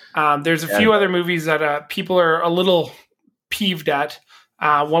 yeah. There's a few other movies that people are a little peeved at.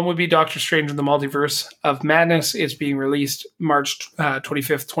 One would be Doctor Strange in the Multiverse of Madness. It's being released March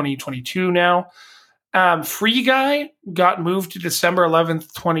 25th, 2022 now. Free Guy got moved to December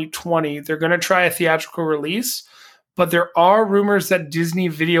 11th, 2020. They're going to try a theatrical release, but there are rumors that Disney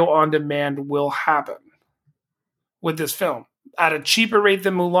Video On Demand will happen with this film at a cheaper rate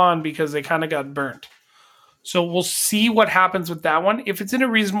than Mulan because they kind of got burnt. So we'll see what happens with that one. If it's in a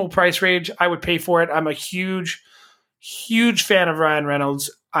reasonable price range, I would pay for it. I'm a huge fan of Ryan Reynolds.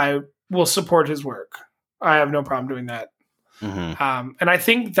 I will support his work. I have no problem doing that. And I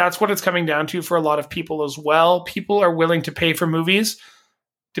think that's what it's coming down to for a lot of people as well. People are willing to pay for movies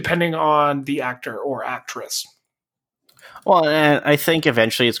depending on the actor or actress. Well, and I think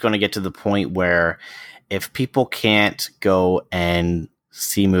eventually it's going to get to the point where if people can't go and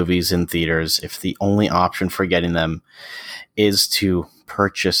see movies in theaters, if the only option for getting them is to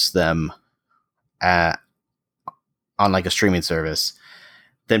purchase them on like a streaming service,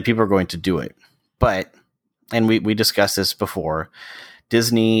 then people are going to do it. But, and we discussed this before,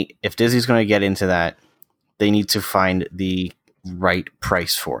 if Disney's going to get into that, they need to find the right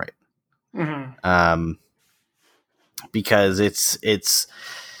price for it. Because it's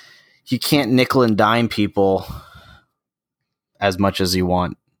you can't nickel and dime people as much as you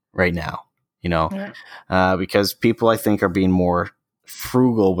want right now, because people I think are being more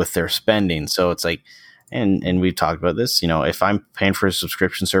frugal with their spending. So it's like, and we've talked about this, if I'm paying for a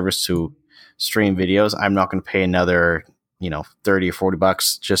subscription service to stream videos, I'm not going to pay another, $30 or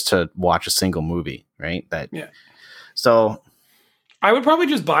 $40 just to watch a single movie. Right. So I would probably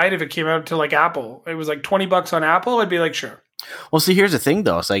just buy it if it came out to like Apple. It was like $20 on Apple. I'd be like, sure. Well, see, here's the thing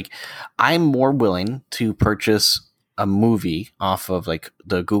though. It's like, I'm more willing to purchase a movie off of like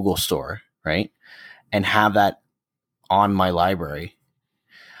the Google store, right? And have that on my library,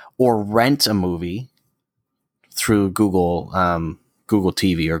 or rent a movie through Google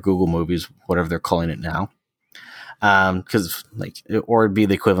TV or Google Movies, whatever they're calling it now. Cause or it'd be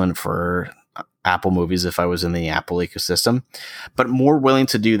the equivalent for Apple Movies if I was in the Apple ecosystem, but more willing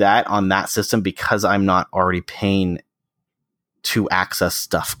to do that on that system because I'm not already paying to access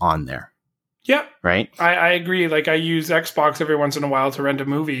stuff on there. Yeah. Right. I agree. Like I use Xbox every once in a while to rent a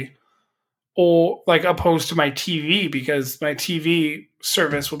movie, or like opposed to my TV, because my TV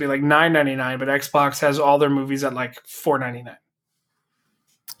service will be like $9.99, but Xbox has all their movies at like $4.99.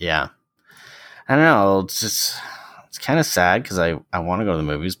 Yeah. I don't know. It's kind of sad because I want to go to the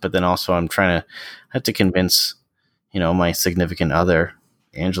movies, but then also I have to convince, my significant other,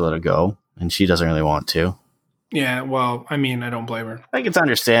 Angela, to go, and she doesn't really want to. Yeah, well, I mean, I don't blame her. Like, it's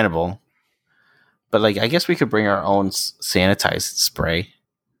understandable. But, like, I guess we could bring our own sanitized spray.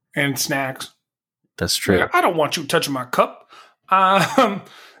 And snacks. That's true. Like, I don't want you touching my cup.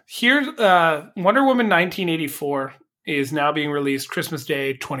 Here's Wonder Woman 1984 is now being released Christmas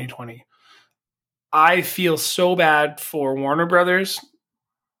Day 2020. I feel so bad for Warner Brothers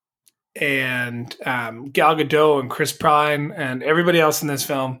and Gal Gadot and Chris Pine and everybody else in this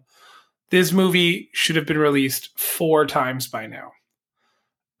film. This movie should have been released 4 times by now.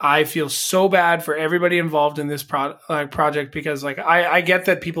 I feel so bad for everybody involved in this project because, like, I get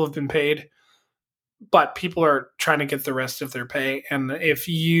that people have been paid, but people are trying to get the rest of their pay. And if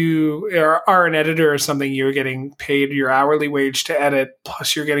you are an editor or something, you're getting paid your hourly wage to edit,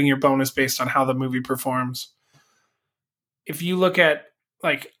 plus you're getting your bonus based on how the movie performs. If you look at,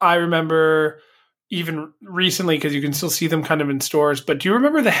 like, I remember even recently, because you can still see them kind of in stores, but do you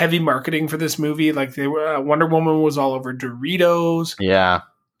remember the heavy marketing for this movie? Like, they were Wonder Woman was all over Doritos,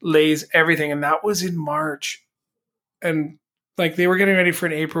 Lay's, everything, and that was in March. And like, they were getting ready for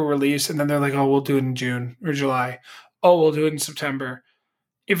an April release, and then they're like, oh, we'll do it in June or July. Oh, we'll do it in September.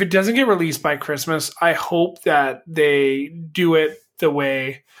 if it doesn't get released by Christmas, I hope that they do it the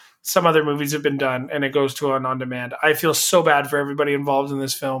way some other movies have been done, and it goes to an on-demand. I feel so bad for everybody involved in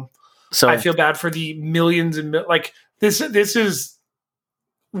this film. So I feel bad for the millions and like this. This is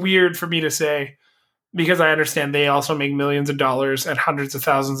weird for me to say because I understand they also make millions of dollars and hundreds of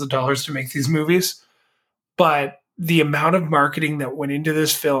thousands of dollars to make these movies, but the amount of marketing that went into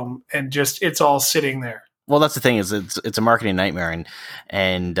this film and just it's all sitting there. well, that's the thing is it's a marketing nightmare,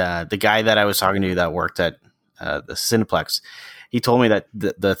 and the guy that I was talking to that worked at the Cineplex, he told me that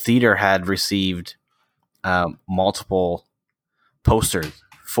the theater had received multiple posters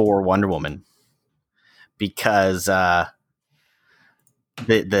for Wonder Woman because the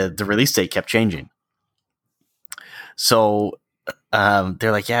release date kept changing. So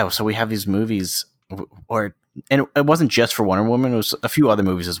they're like, yeah, so we have these movies, and it wasn't just for Wonder Woman. It was a few other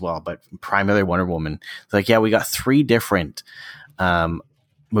movies as well, but primarily Wonder Woman. It's like, yeah, we got 3 different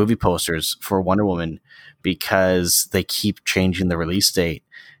movie posters for Wonder Woman because they keep changing the release date.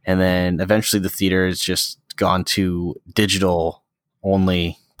 And then eventually the theater has just gone to digital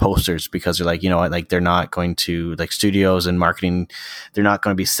only posters because they're like, you know what, like they're not going to, like studios and marketing, they're not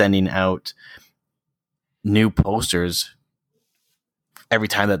going to be sending out new posters every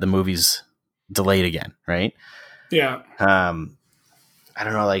time that the movie's delayed again, right? Yeah. I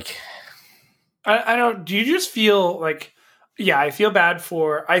don't know, like I don't. Do you just feel like? Yeah, I feel bad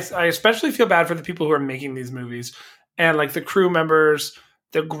for. I especially feel bad for the people who are making these movies and like the crew members,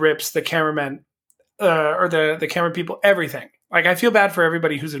 the grips, the cameramen, or the camera people, everything. Like I feel bad for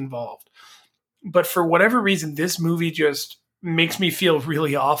everybody who's involved. But for whatever reason, this movie just makes me feel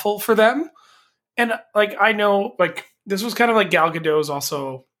really awful for them. And like I know, like this was kind of like Gal Gadot's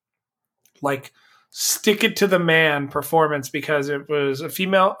also like stick it to the man performance because it was a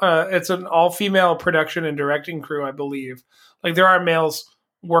female. It's an all female production and directing crew, I believe. Like there are males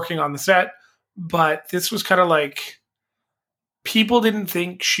working on the set, but this was kind of like people didn't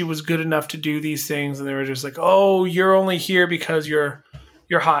think she was good enough to do these things, and they were just like, "Oh, you're only here because you're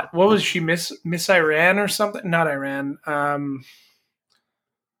hot." What was she, Miss Iran or something? Not Iran.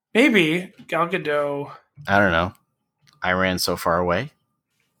 Maybe Gal Gadot. I don't know. I ran so far away.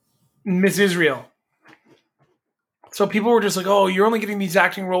 Miss Israel. So people were just like, "Oh, you're only getting these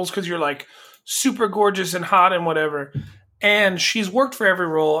acting roles because you're like super gorgeous and hot and whatever." And she's worked for every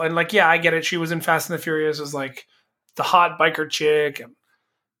role, and like, yeah, I get it. She was in Fast and the Furious as like the hot biker chick,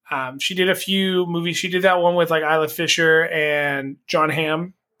 and she did a few movies. She did that one with like Isla Fisher and John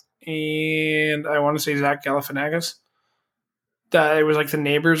Hamm, and I want to say Zach Galifianakis. That it was like The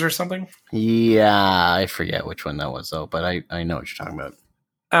Neighbors or something. Yeah, I forget which one that was though, but I know what you're talking about.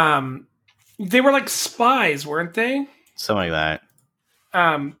 They were like spies, weren't they? Something like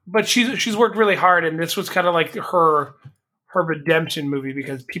that. But she's worked really hard, and this was kind of like her redemption movie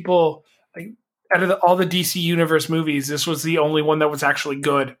because people like out of all the DC Universe movies, this was the only one that was actually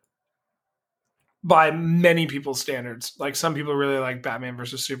good by many people's standards. Like some people really like Batman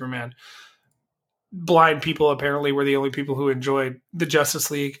versus Superman. Blind people apparently were the only people who enjoyed the Justice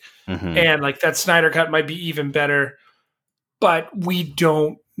League, and like that Snyder Cut might be even better, but we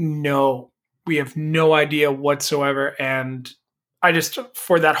don't know. We have no idea whatsoever, and I just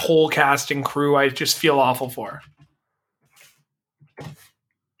for that whole cast and crew, I just feel awful for.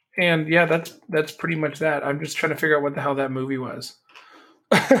 And yeah, that's pretty much that. I'm just trying to figure out what the hell that movie was.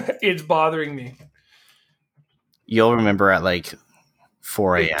 It's bothering me. You'll remember at like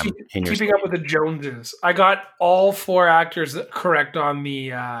 4 a.m. Keeping Up with the Joneses. I got all 4 actors correct on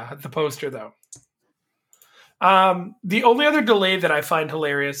the poster, though. The only other delay that I find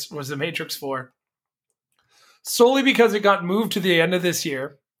hilarious was The Matrix 4. Solely because it got moved to the end of this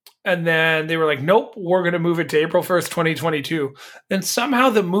year. And then they were like, nope, we're going to move it to April 1st, 2022. Then somehow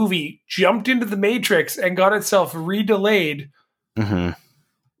the movie jumped into The Matrix and got itself re-delayed to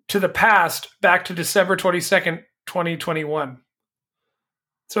the past, back to December 22nd, 2021.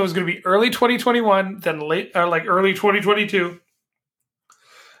 So it was going to be early 2021, then late, like early 2022,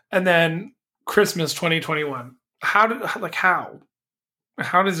 and then Christmas 2021. How does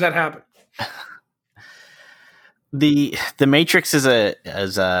that happen? The Matrix is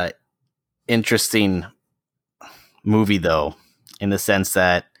a interesting movie though, in the sense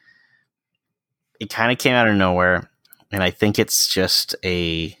that it kind of came out of nowhere, and I think it's just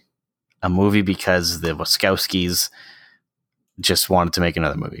a movie because the Wachowskis just wanted to make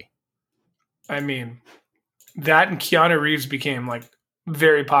another movie. I mean, that and Keanu Reeves became like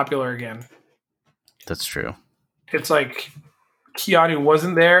very popular again. That's true. It's like Keanu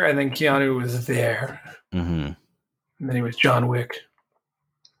wasn't there, and then Keanu was there. And then he was John Wick.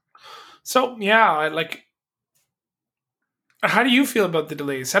 So yeah, How do you feel about the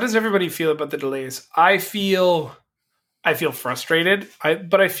delays? How does everybody feel about the delays? I feel frustrated,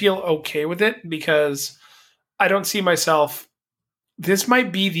 but I feel okay with it because I don't see myself. This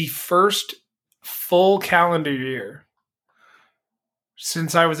might be the first full calendar year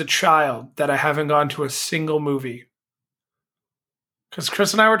since I was a child that I haven't gone to a single movie. Because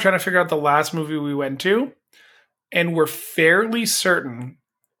Chris and I were trying to figure out the last movie we went to, and we're fairly certain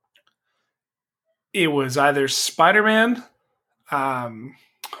it was either Spider-Man,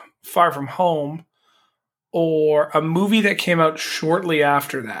 Far From Home, or a movie that came out shortly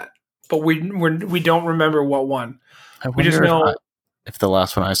after that. But we don't remember what one. We just know if the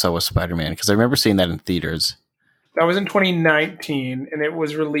last one I saw was Spider-Man, because I remember seeing that in theaters. That was in 2019, and it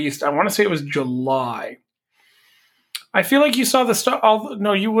was released, I want to say it was July. I feel like you saw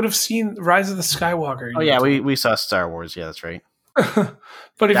no, you would have seen Rise of the Skywalker. Oh, yeah, we saw Star Wars. Yeah, that's right.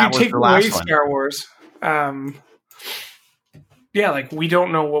 But if you take away Star Wars, yeah, like we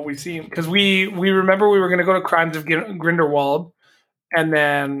don't know what we've seen. Because we remember we were going to go to Crimes of Grindelwald, and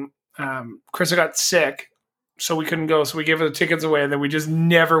then Krista got sick, so we couldn't go. So we gave her the tickets away, and then we just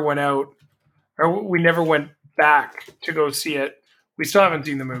never went out. Or we never went back to go see it. We still haven't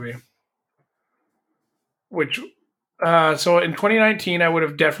seen the movie. So in 2019, I would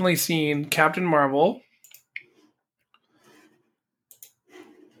have definitely seen Captain Marvel.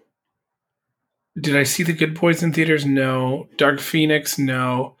 Did I see The Good Boys in theaters? No. Dark Phoenix?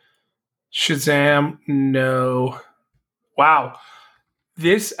 No. Shazam? No. Wow.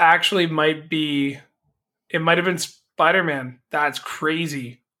 This actually might have been Spider-Man. That's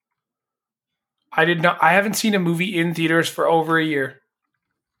crazy. I haven't seen a movie in theaters for over a year.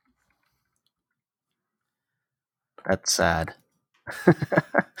 That's sad.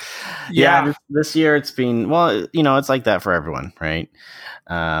 Yeah. This year it's been, well, it's like that for everyone, right?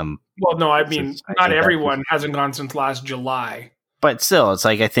 Well, no, I mean, not everyone hasn't gone since last July. But still, it's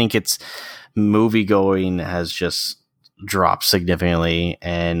like, I think it's movie going has just dropped significantly.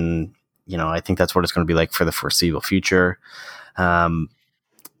 And, I think that's what it's going to be like for the foreseeable future.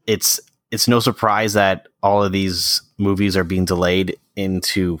 It's no surprise that all of these movies are being delayed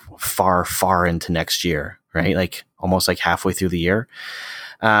into far, far into next year, right? Like almost like halfway through the year.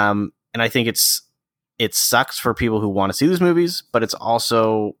 And I think it sucks for people who want to see these movies, but it's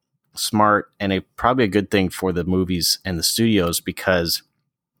also smart and probably a good thing for the movies and the studios, because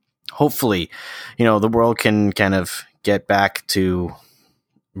hopefully, the world can kind of get back to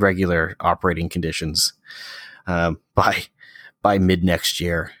regular operating conditions by mid next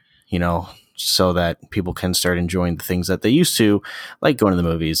year, so that people can start enjoying the things that they used to, like going to the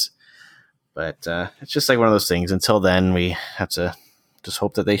movies. But it's just like one of those things. Until then, we have to just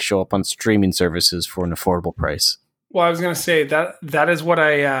hope that they show up on streaming services for an affordable price. Well, I was going to say that is what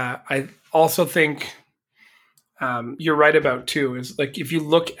I also think you're right about too. Is like if you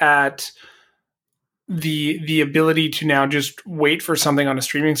look at the ability to now just wait for something on a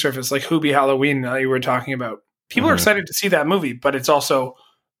streaming service like Hubie Halloween that you were talking about, people are excited to see that movie, but it's also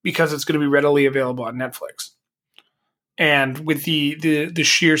because it's going to be readily available on Netflix. And with the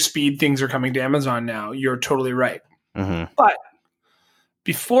sheer speed things are coming to Amazon now, you're totally right. Mm-hmm. But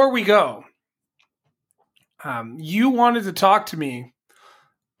before we go, you wanted to talk to me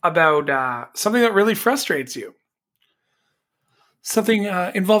about something that really frustrates you. Something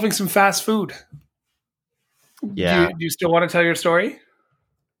involving some fast food. Yeah. Do you still want to tell your story?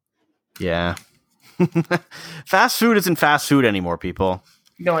 Yeah. Fast food isn't fast food anymore, people.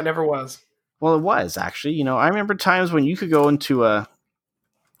 No, it never was. Well, it was actually. I remember times when you could go into a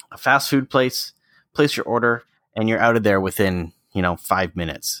fast food place your order, and you're out of there within 5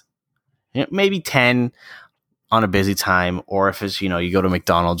 minutes, maybe 10 on a busy time. Or if it's you go to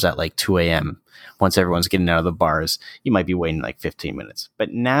McDonald's at like 2 a.m. once everyone's getting out of the bars, you might be waiting like 15 minutes.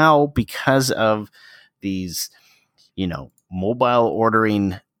 But now, because of these mobile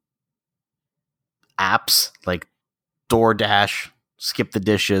ordering apps like DoorDash, Skip the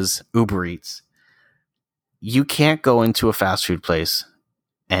Dishes, Uber Eats, you can't go into a fast food place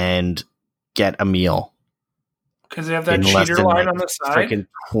and get a meal because they have that cheater line on the side. Freaking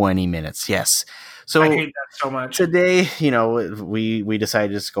 20 minutes, yes. So I hate that so much. Today, we decided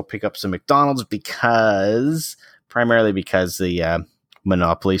to just go pick up some McDonald's primarily because the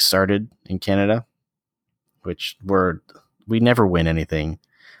monopoly started in Canada, which we never win anything,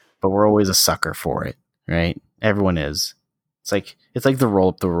 but we're always a sucker for it, right? Everyone is. It's like the roll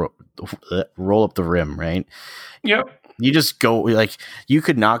up the rim, right? Yep. You just go, like, you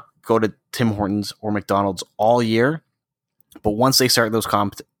could not go to Tim Hortons or McDonald's all year, but once they start those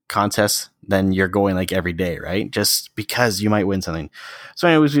contests, than you're going like every day, right? Just because you might win something. So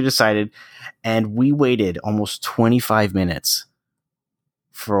anyways, we decided, and we waited almost 25 minutes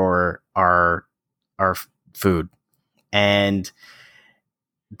for our food. And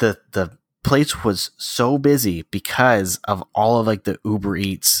the place was so busy because of all of like the Uber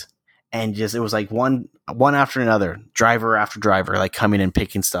Eats, and just it was like one after another, driver after driver, like coming and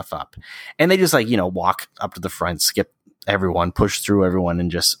picking stuff up. And they just like, walk up to the front, skip everyone, push through everyone,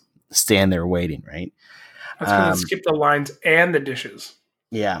 and just stand there waiting, right? That's going to skip the lines and the dishes.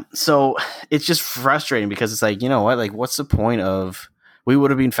 Yeah. So it's just frustrating because it's like, you know what? Like, what's the point of, we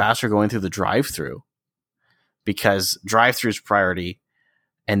would have been faster going through the drive-through, because drive-through is priority.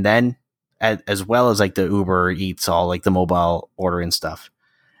 And then as well as like the Uber Eats, all like the mobile ordering stuff.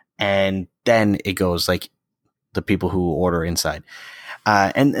 And then it goes like the people who order inside.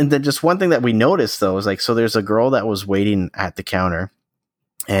 And then just one thing that we noticed though is like, so there's a girl that was waiting at the counter,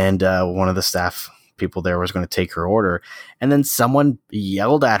 and one of the staff people there was going to take her order. And then someone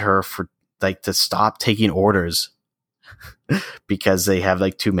yelled at her for like to stop taking orders because they have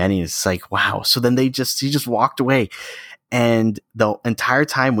like too many. It's like, wow. So then she just walked away. And the entire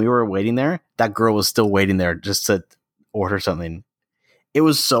time we were waiting there, that girl was still waiting there just to order something. It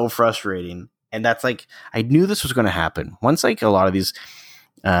was so frustrating. And that's like, I knew this was going to happen. Once like a lot of these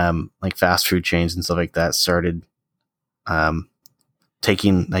like fast food chains and stuff like that started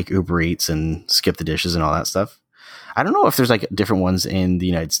taking like Uber Eats and skip the dishes and all that stuff. I don't know if there's like different ones in the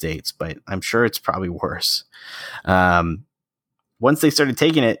United States, but I'm sure it's probably worse. Once they started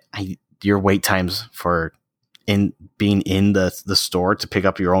taking it, your wait times for being in the store to pick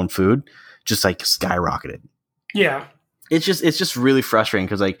up your own food just like skyrocketed. Yeah. It's just really frustrating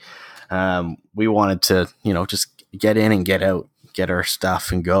because like we wanted to, just get in and get out, get our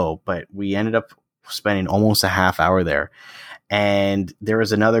stuff and go. But we ended up spending almost a half hour there. And there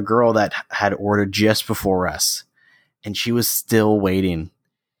was another girl that had ordered just before us, and she was still waiting.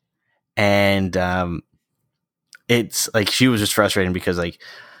 And it's like she was just frustrating because like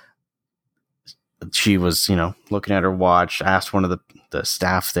she was, looking at her watch, asked one of the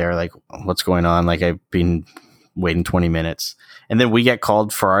staff there, like, what's going on? Like, I've been waiting 20 minutes. And then we get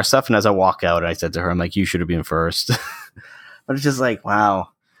called for our stuff. And as I walk out, I said to her, I'm like, you should have been first. But it's just like, wow.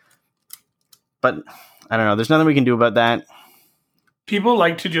 But I don't know. There's nothing we can do about that. People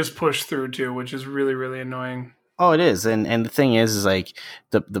like to just push through too, which is really, really annoying. Oh, it is. And the thing is like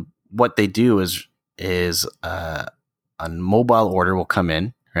the what they do is a mobile order will come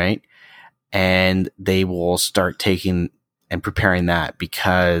in, right? And they will start taking and preparing that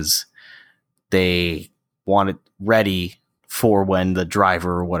because they want it ready for when the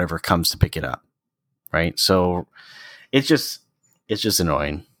driver or whatever comes to pick it up, right? So it's just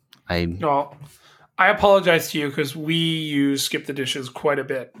annoying. I apologize to you because we use skip the dishes quite a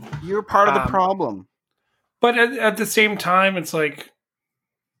bit. You're part of the problem. But at the same time, it's like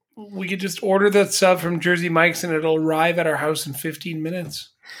we could just order that sub from Jersey Mike's and it'll arrive at our house in 15 minutes.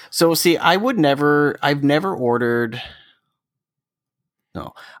 So see, I've never ordered.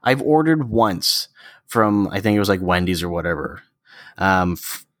 No, I've ordered once from, I think it was like Wendy's or whatever,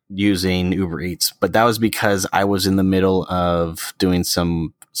 using Uber Eats. But that was because I was in the middle of doing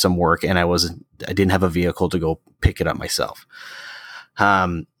some work and I didn't have a vehicle to go pick it up myself.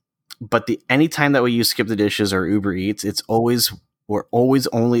 But any time that we use Skip the Dishes or Uber Eats, we're always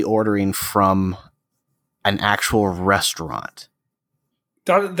only ordering from an actual restaurant.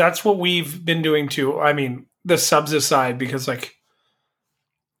 That's what we've been doing too. I mean, the subs aside, because like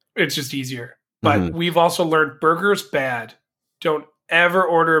it's just easier. But we've also learned burgers bad. Don't ever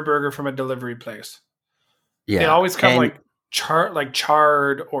order a burger from a delivery place. Yeah, they always come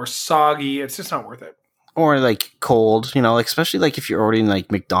charred or soggy. It's just not worth it. Or like cold, like especially like if you're ordering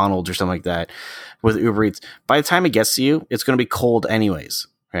like McDonald's or something like that with Uber Eats. By the time it gets to you, it's going to be cold anyways,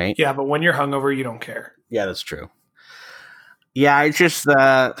 right? Yeah, but when you're hungover, you don't care. Yeah, that's true. Yeah, it's just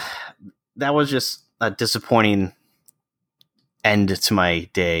that was just a disappointing end to my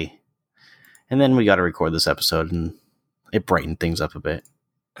day. And then we got to record this episode and it brightened things up a bit.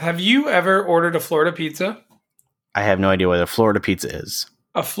 Have you ever ordered a Florida pizza? I have no idea what a Florida pizza is.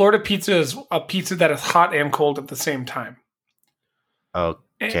 A Florida pizza is a pizza that is hot and cold at the same time.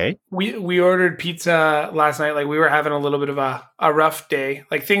 Okay. We ordered pizza last night. Like we were having a little bit of a rough day.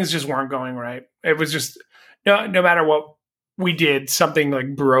 Like things just weren't going right. It was just no matter what we did, something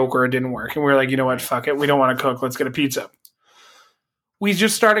like broke or it didn't work. And we were like, you know what? Fuck it. We don't want to cook. Let's get a pizza. We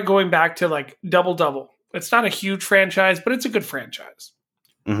just started going back to like Double. It's not a huge franchise, but it's a good franchise.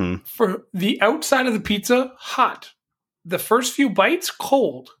 Mm-hmm. For the outside of the pizza, hot. The first few bites,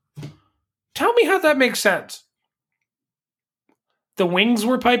 cold. Tell me how that makes sense. The wings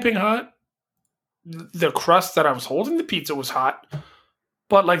were piping hot. the crust that I was holding the pizza was hot,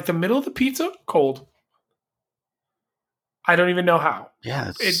 but like the middle of the pizza, cold. I don't even know how.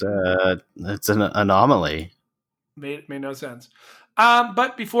 Yeah, it's an anomaly. Made no sense.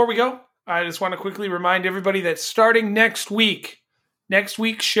 But before we go, I just want to quickly remind everybody that starting next week's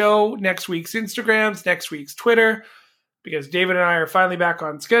show, next week's Instagrams, next week's Twitter, because David and I are finally back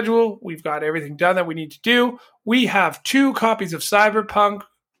on schedule. We've got everything done that we need to do. We have 2 copies of Cyberpunk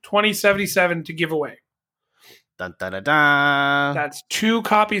 2077 to give away. Dun, dun, dun, dun. That's 2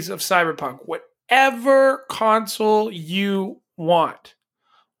 copies of Cyberpunk. Whatever console you want.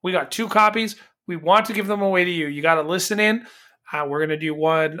 We got 2 copies. We want to give them away to you. You got to listen in. We're going to do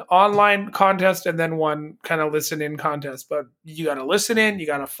one online contest and then one kind of listen in contest. But you got to listen in. You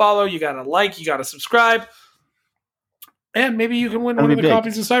got to follow. You got to like. You got to subscribe. And maybe you can win one of the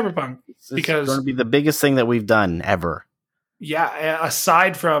copies of Cyberpunk. Because it's going to be the biggest thing that we've done ever. Yeah,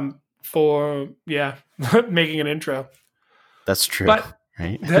 aside from making an intro. That's true. But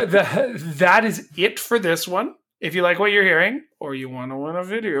right? that is it for this one. If you like what you're hearing or you want to win a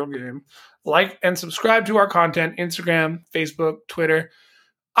video game, like and subscribe to our content, Instagram, Facebook, Twitter,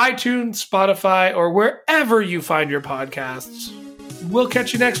 iTunes, Spotify, or wherever you find your podcasts. We'll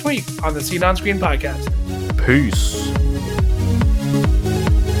catch you next week on the Scene on Screen podcast. Peace.